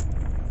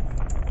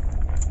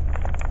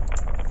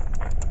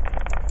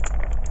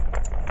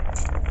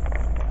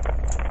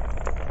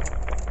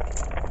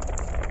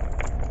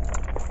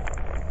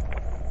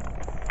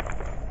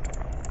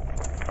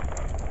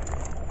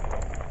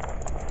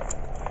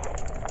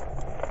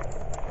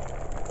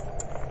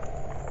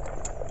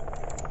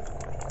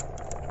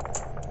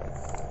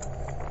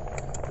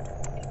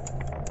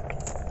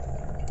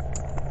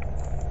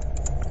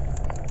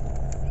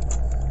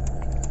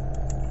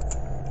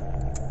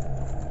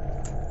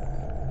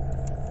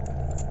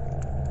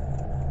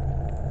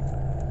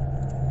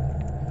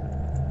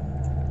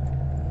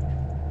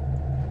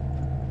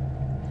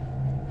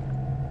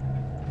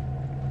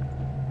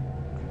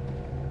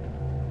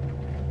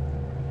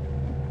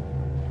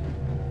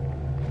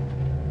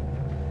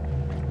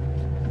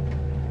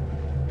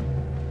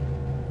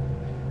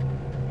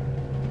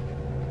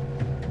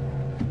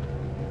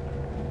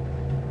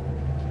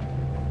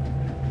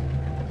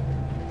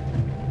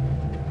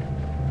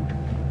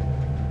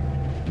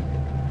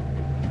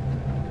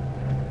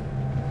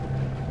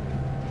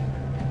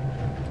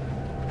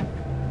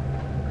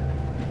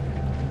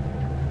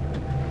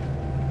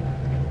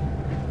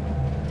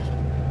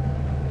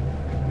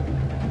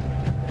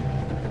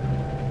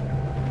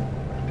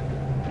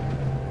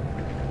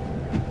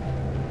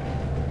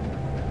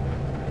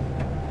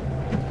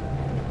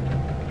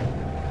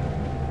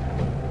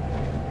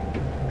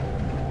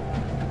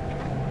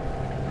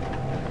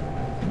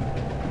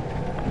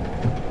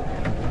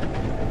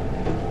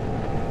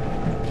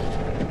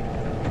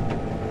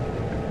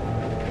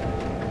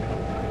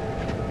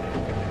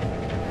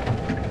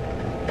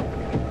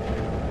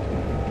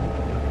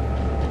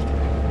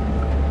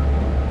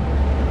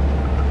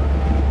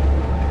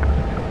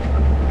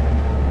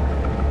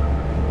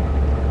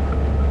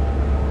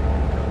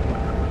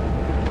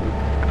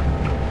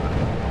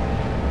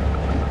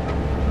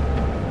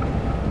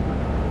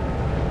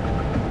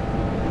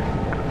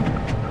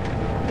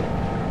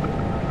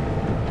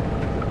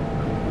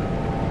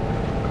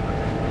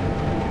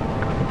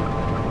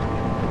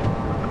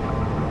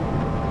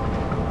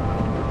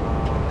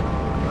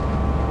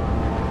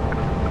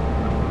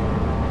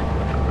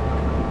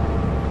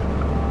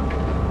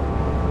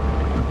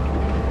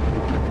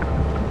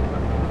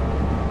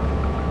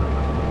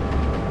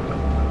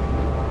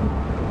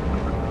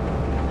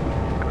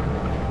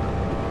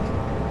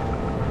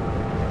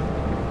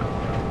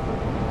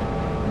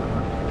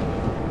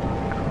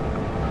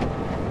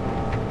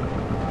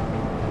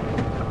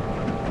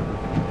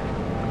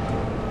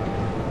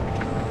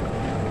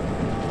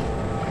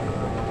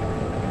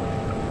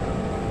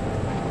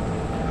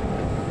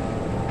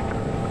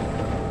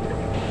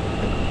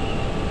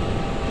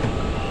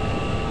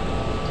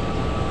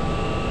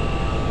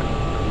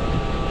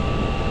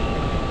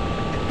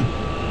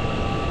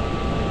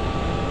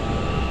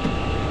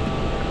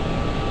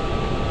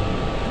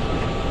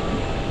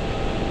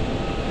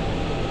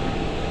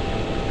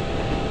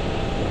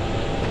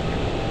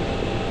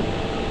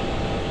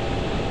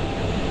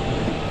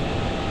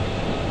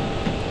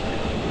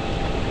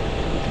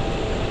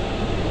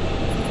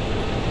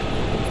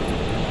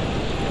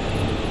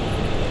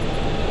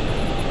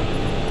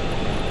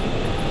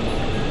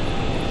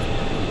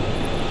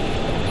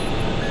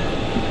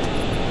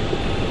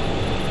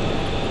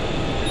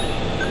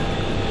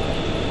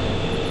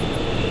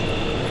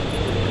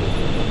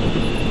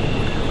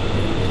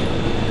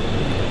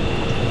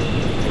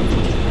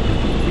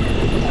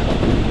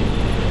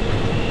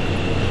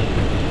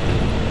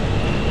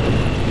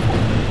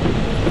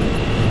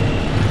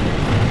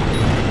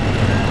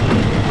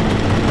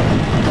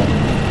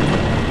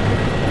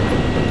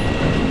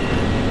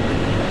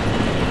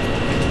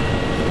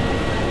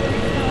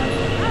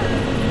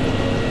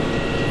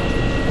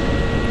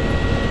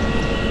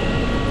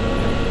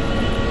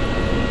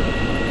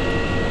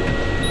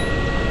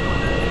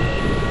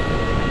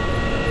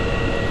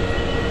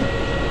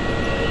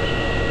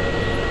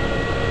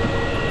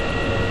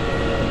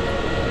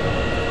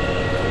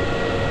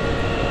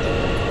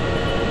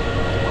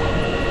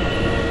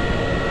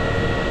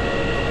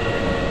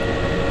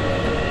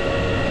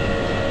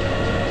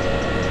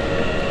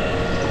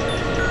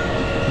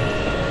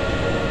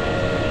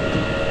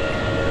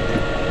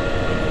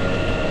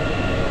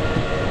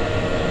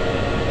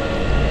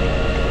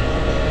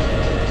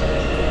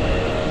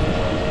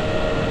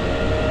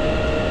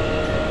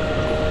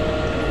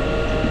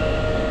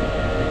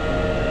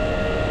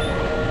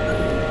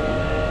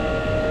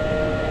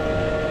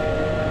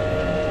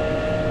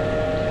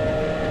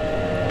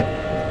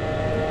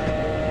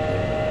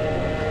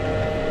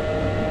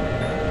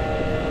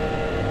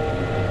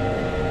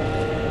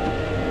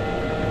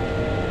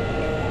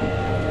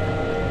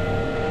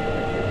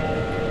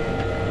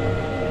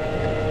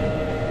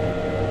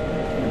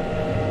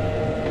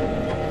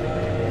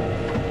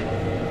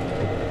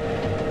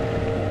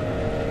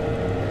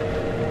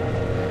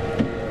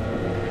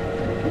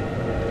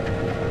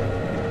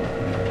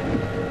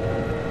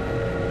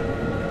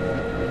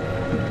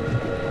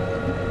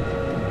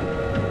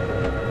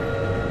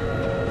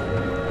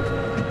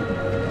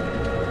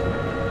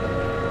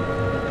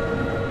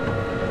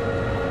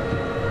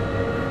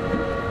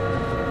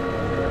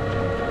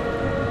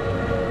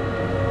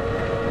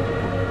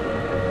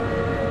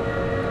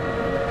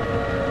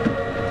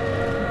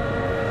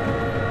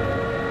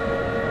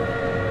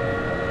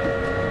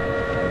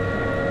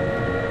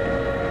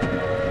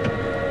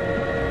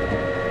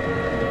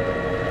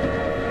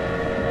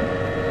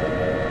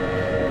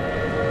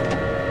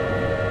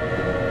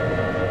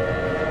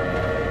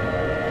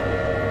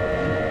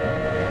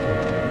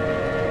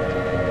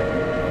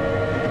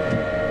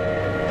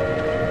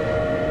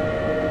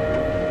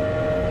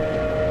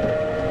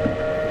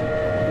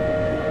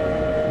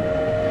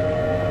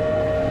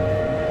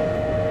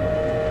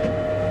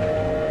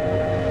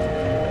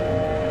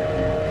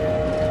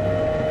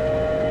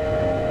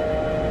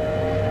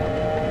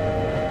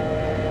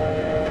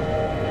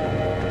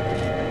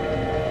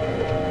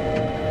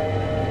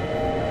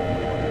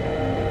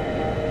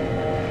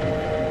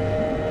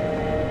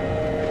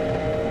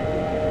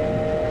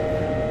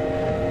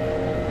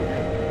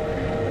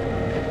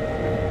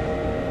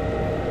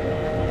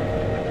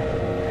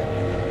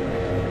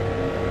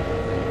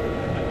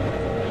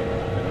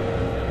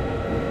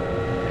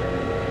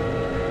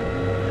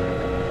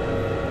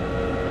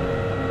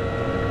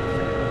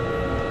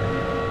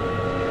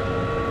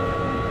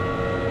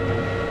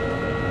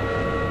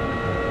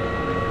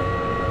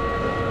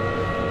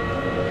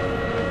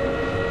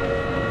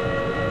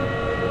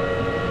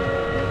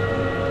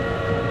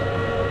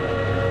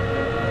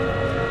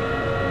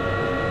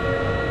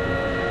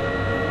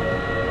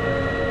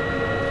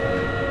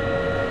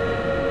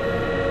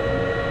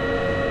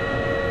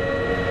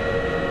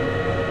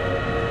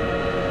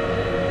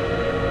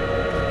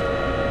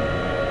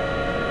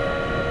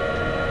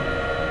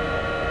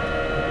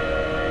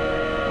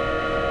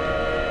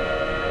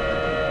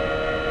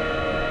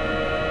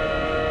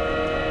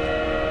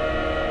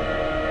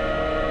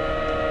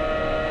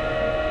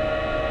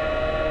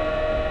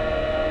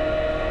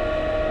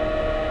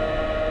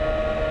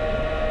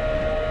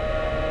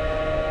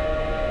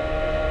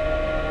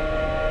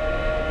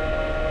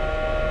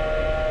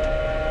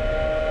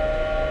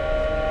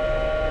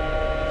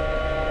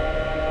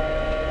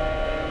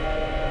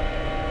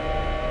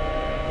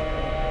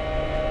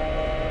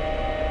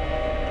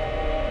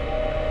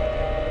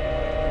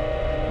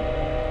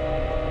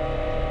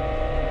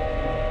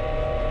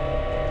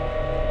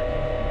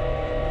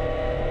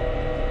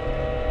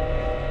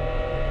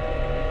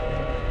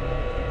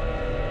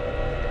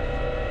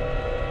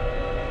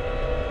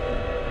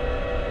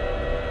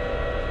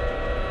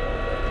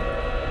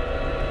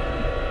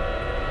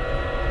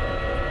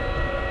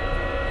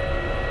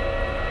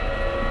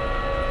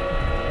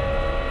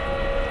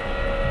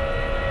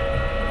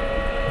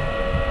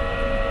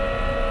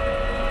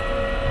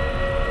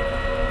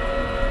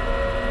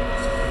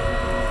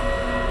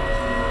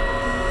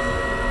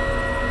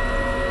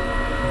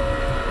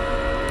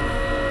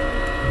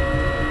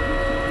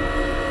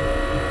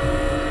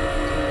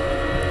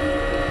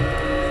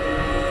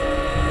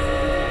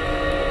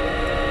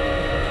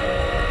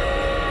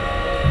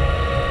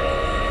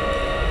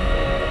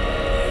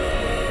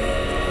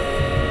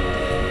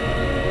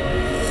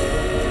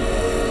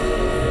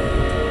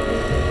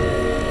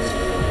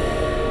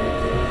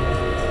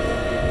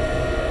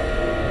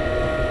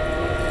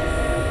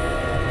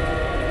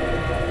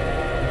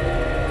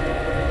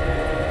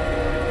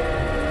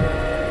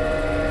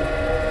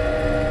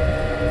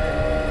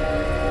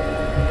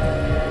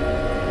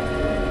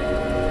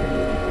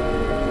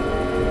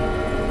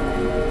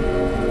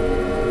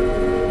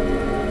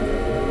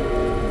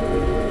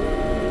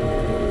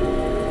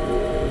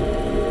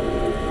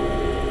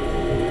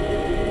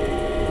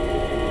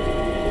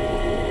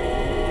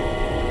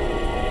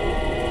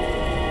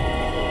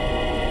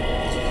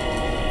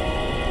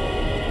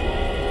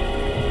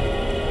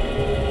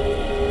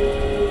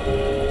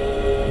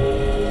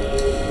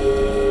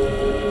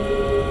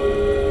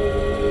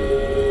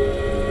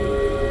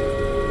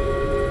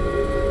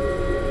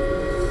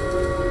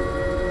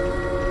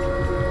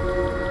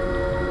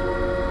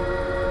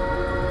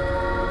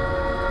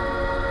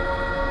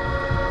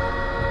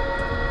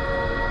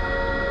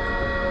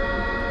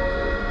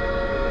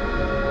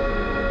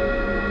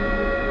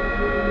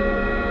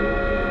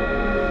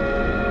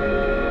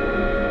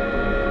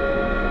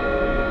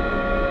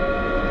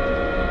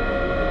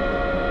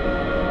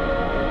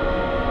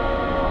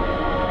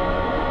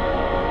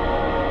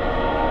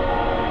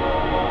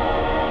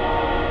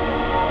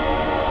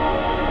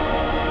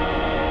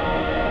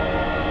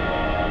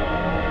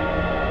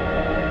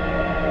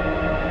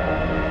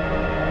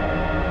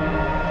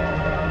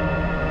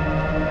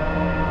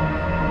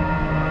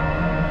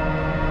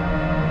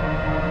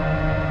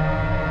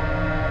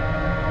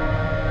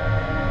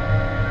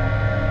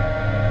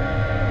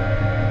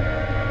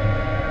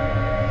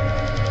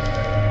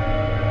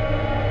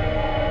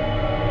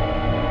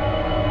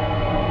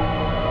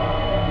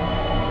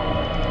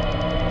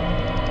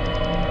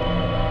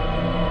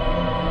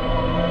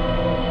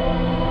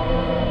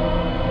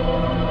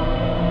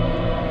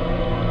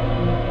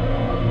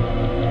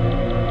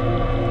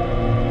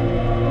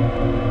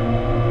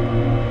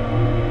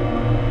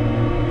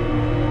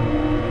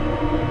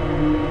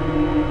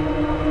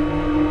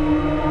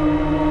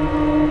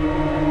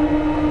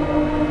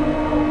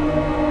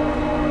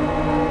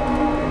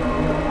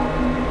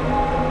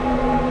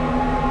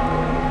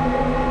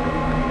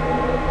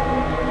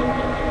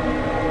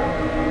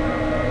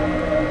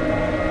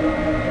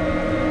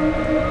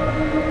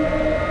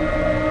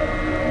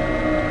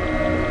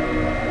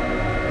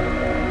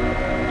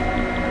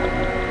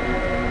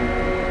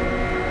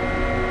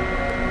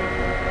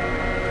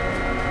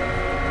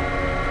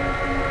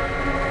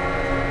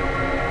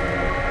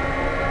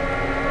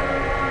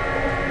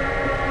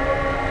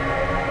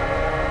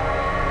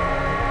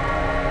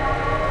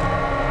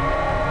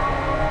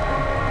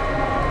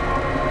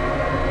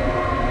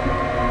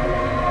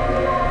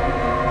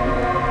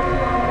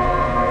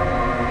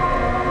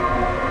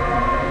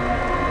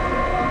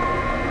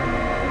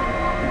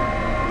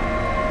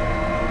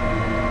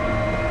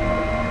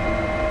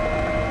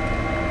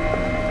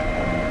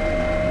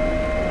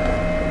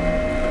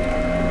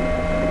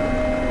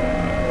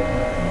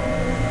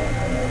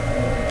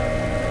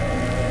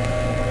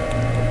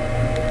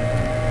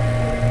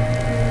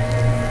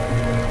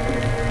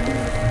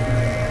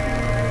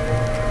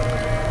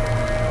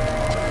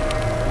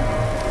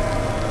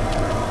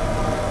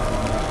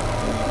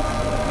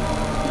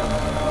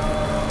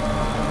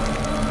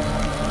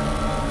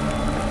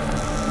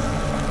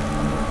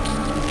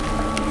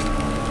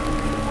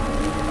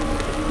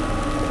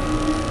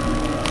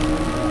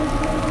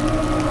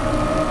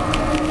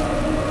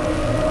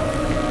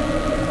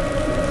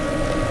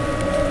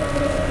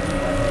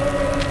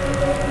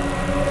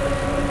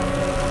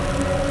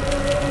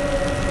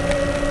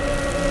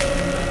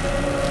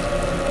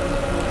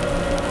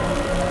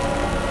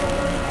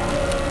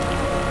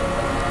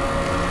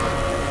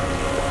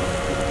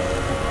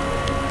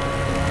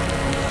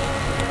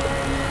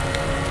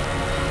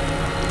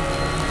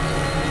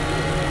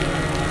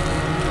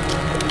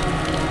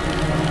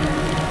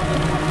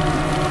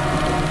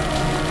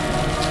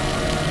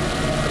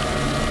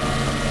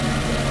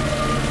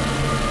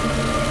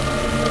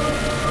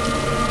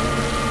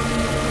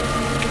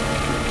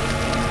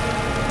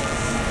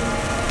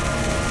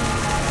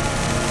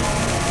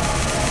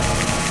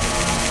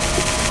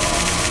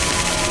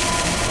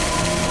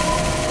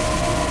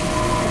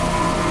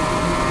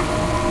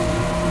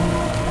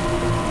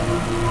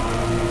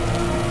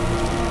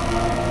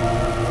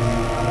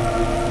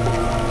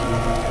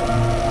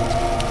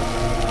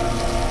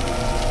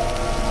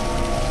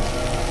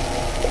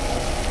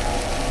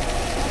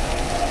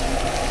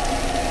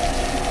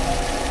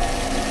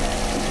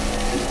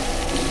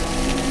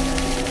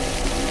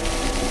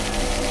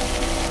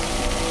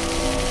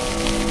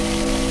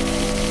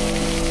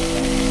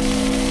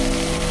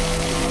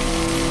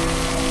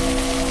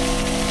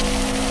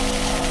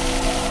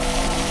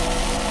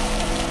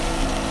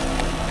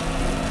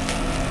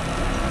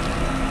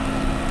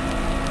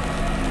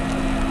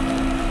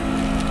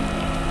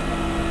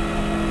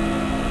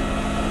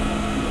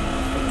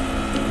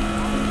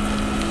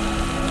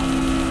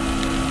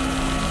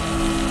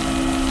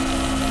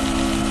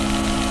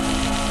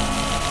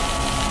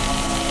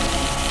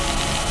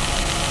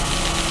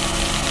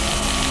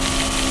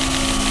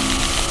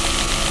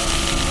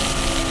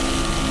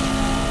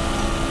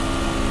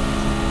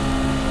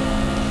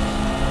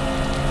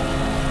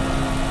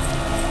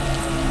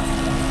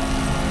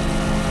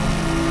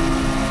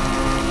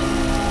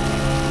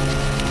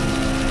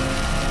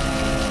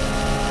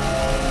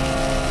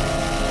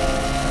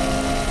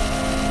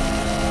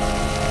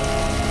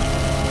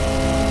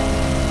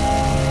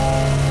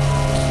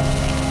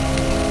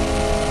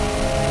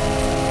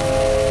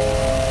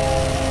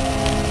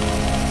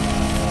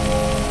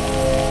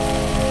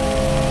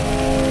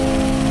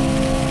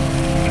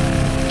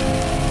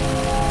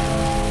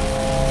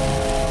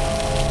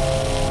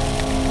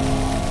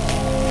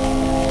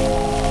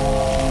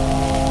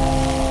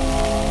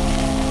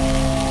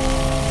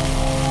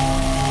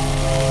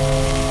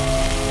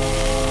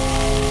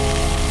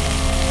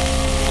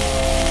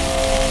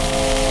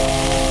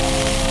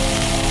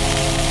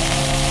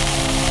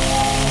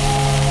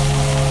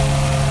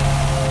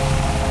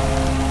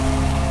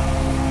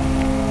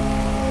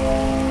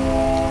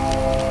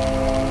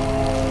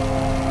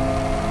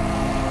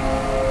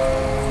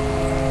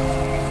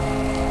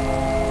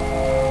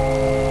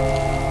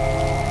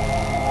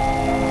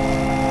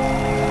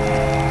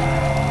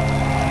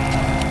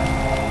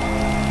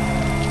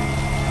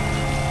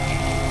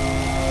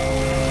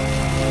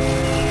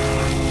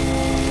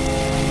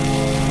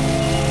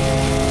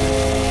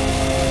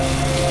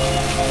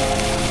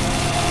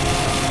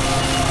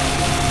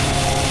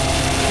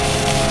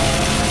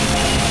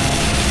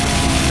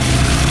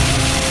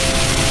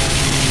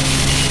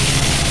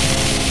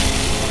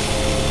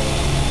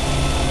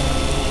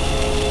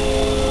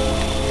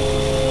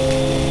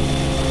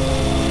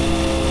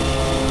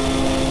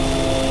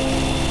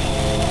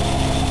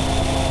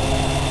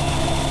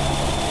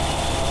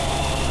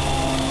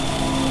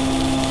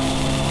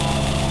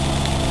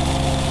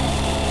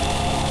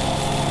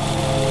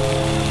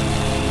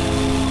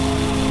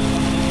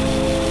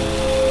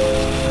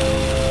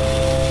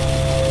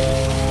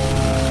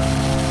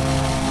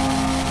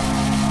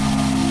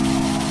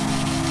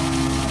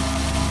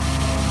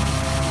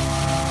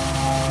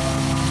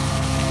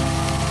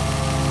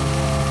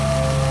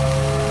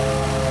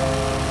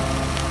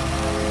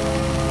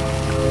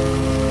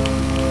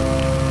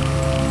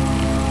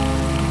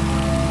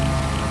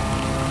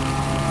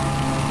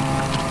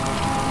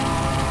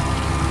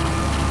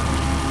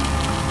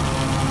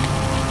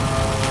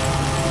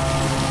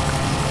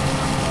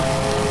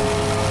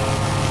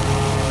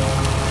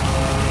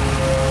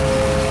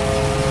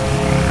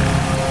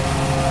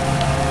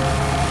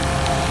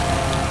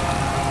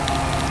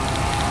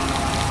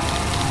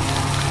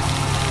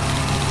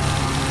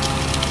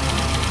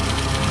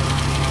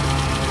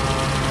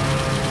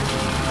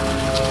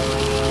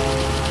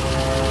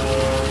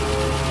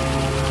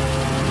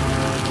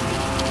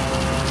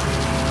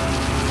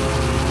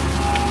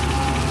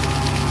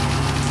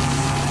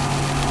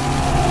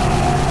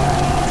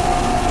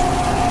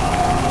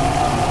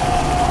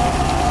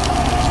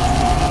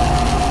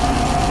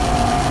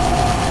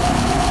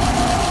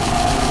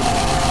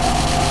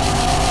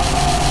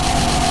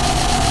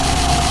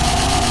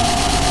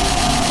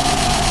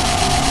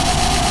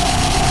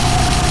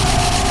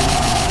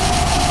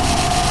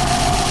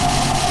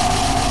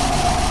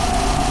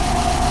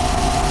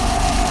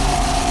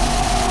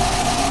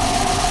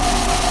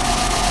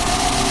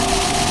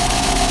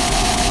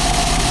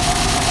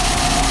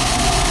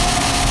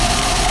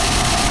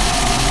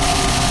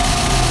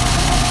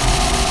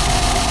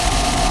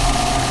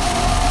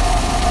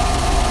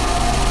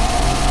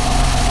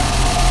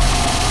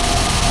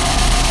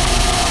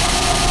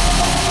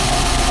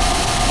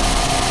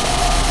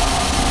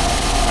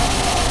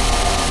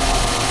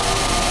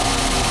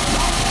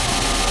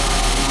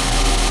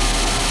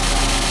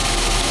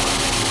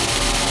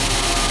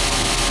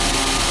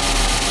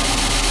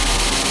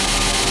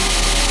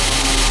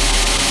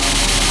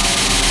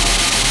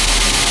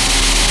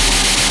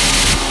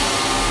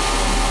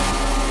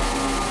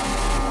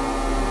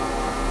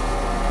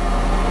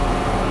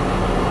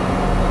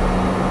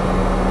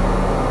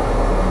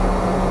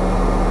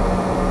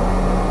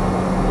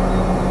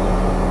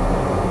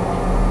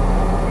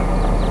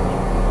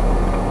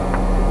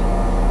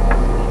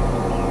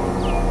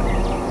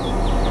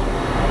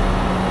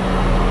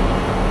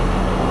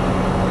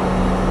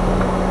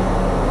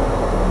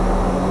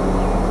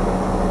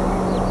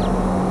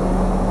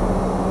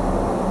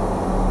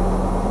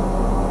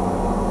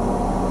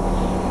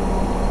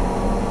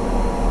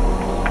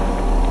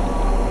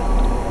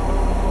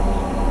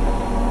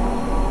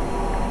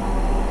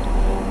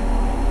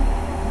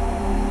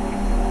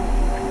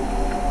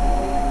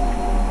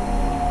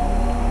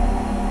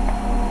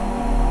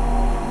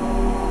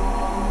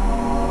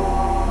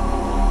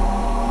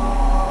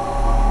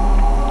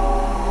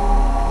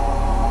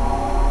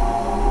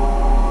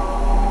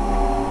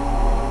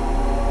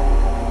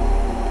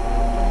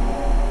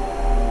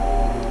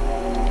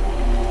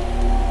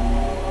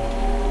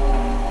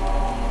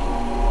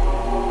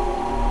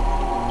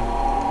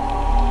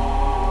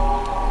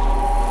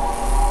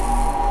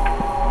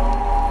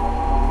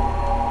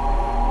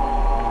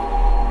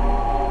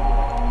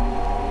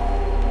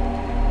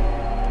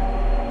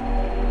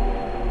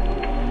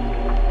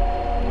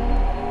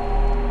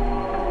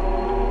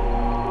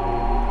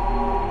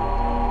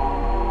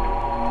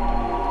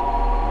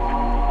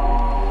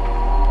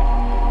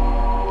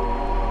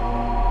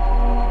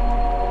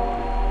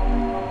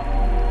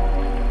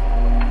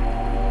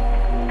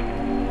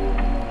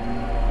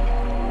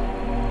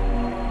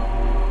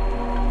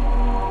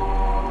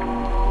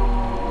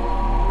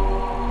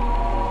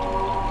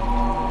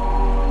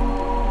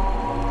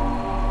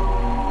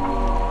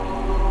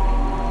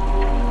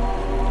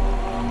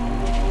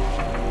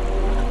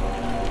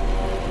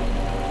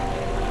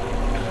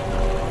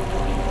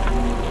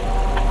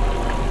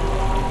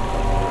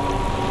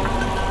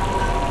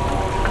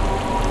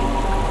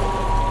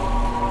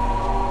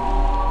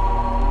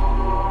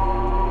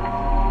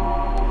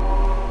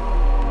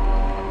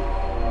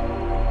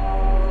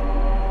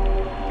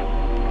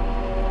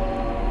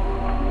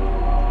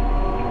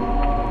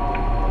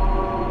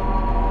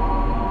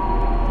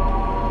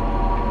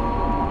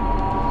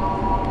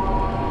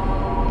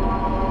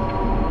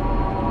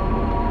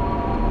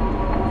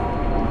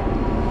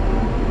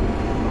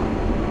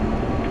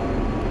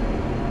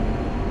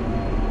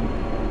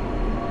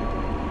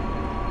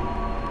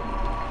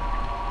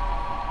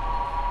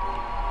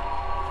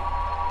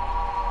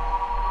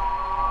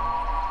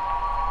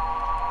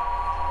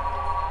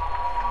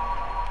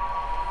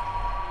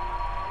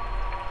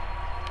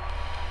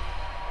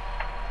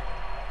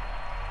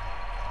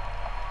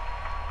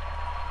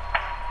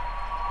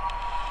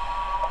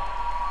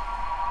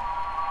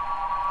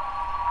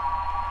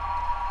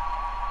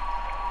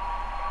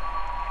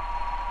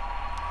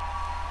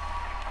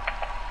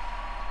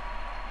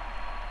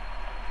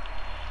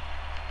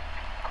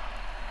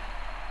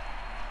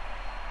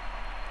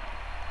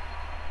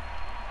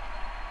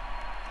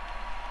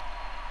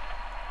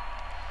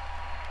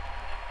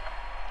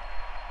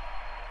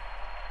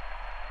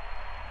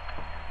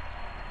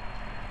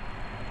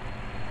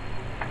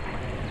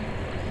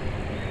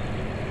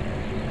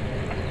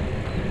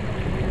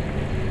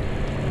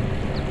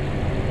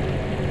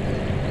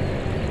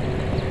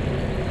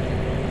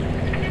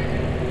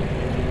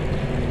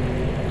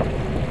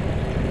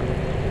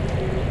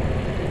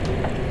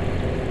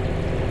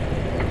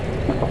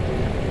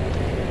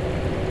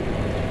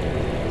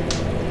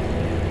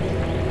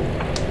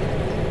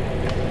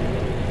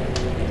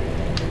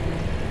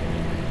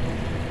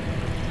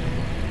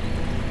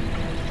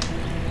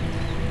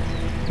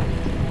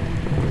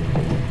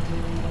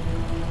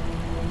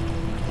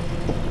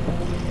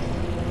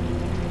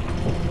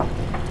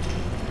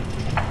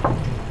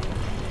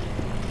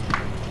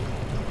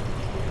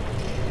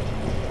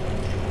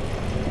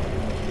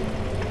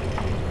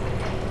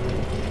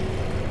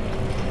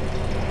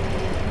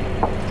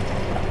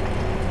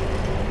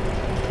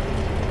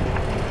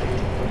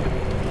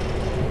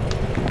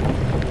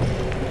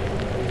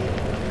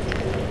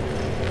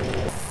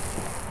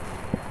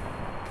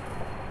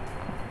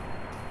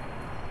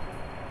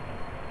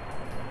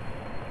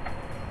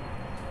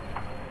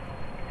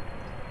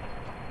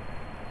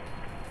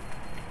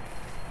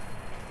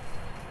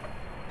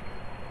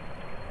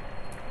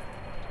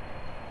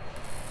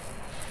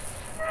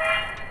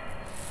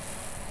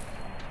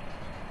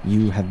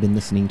 You have been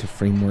listening to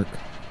Framework.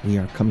 We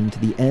are coming to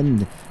the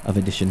end of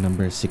edition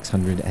number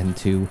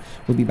 602.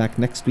 We'll be back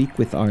next week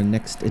with our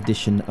next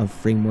edition of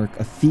Framework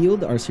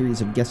Afield, our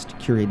series of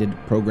guest-curated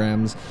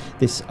programs.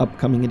 This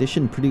upcoming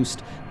edition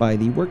produced by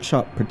the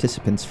workshop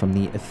participants from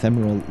the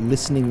Ephemeral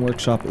Listening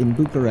Workshop in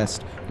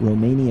Bucharest,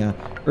 Romania,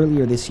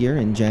 earlier this year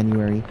in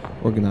January,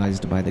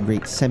 organized by the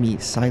Great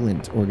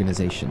Semi-Silent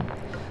organization.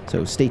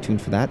 So stay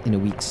tuned for that in a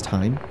week's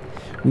time.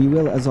 We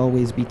will, as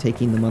always, be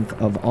taking the month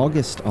of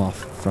August off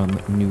from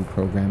new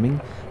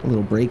programming. A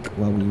little break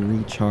while we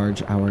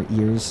recharge our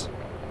ears.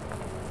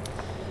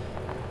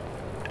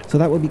 So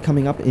that will be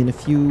coming up in a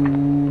few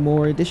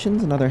more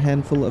editions, another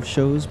handful of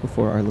shows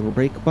before our little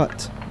break,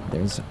 but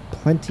there's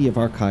plenty of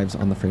archives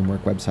on the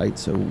Framework website,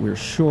 so we're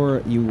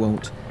sure you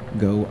won't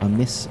go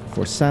amiss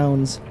for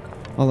sounds.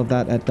 All of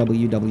that at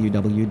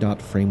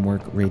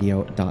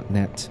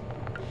www.frameworkradio.net.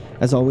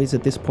 As always,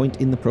 at this point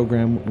in the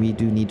program, we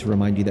do need to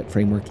remind you that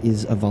Framework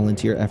is a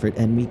volunteer effort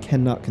and we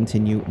cannot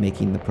continue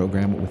making the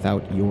program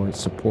without your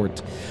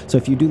support. So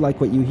if you do like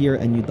what you hear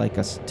and you'd like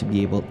us to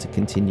be able to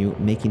continue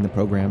making the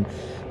program,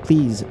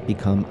 please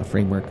become a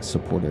Framework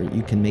supporter.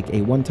 You can make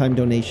a one-time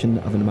donation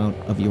of an amount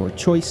of your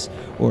choice,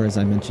 or as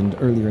I mentioned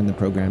earlier in the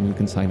program, you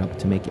can sign up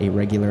to make a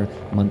regular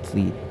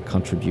monthly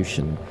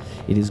contribution.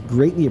 It is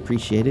greatly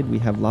appreciated. We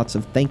have lots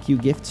of thank you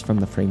gifts from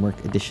the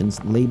Framework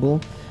Editions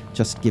label.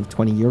 Just give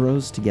 20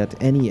 euros to get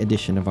any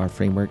edition of our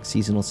Framework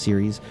seasonal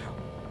series,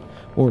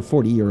 or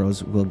 40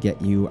 euros will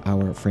get you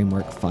our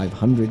Framework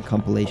 500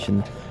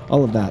 compilation.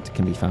 All of that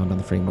can be found on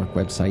the Framework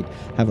website.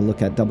 Have a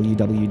look at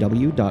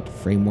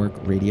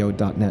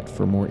www.frameworkradio.net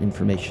for more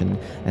information.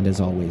 And as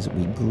always,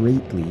 we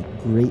greatly,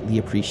 greatly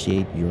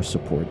appreciate your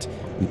support.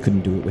 We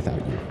couldn't do it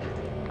without you.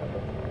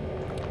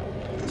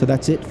 So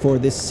that's it for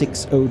this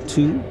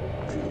 602.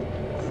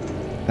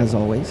 As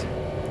always,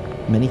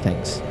 many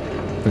thanks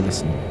for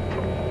listening.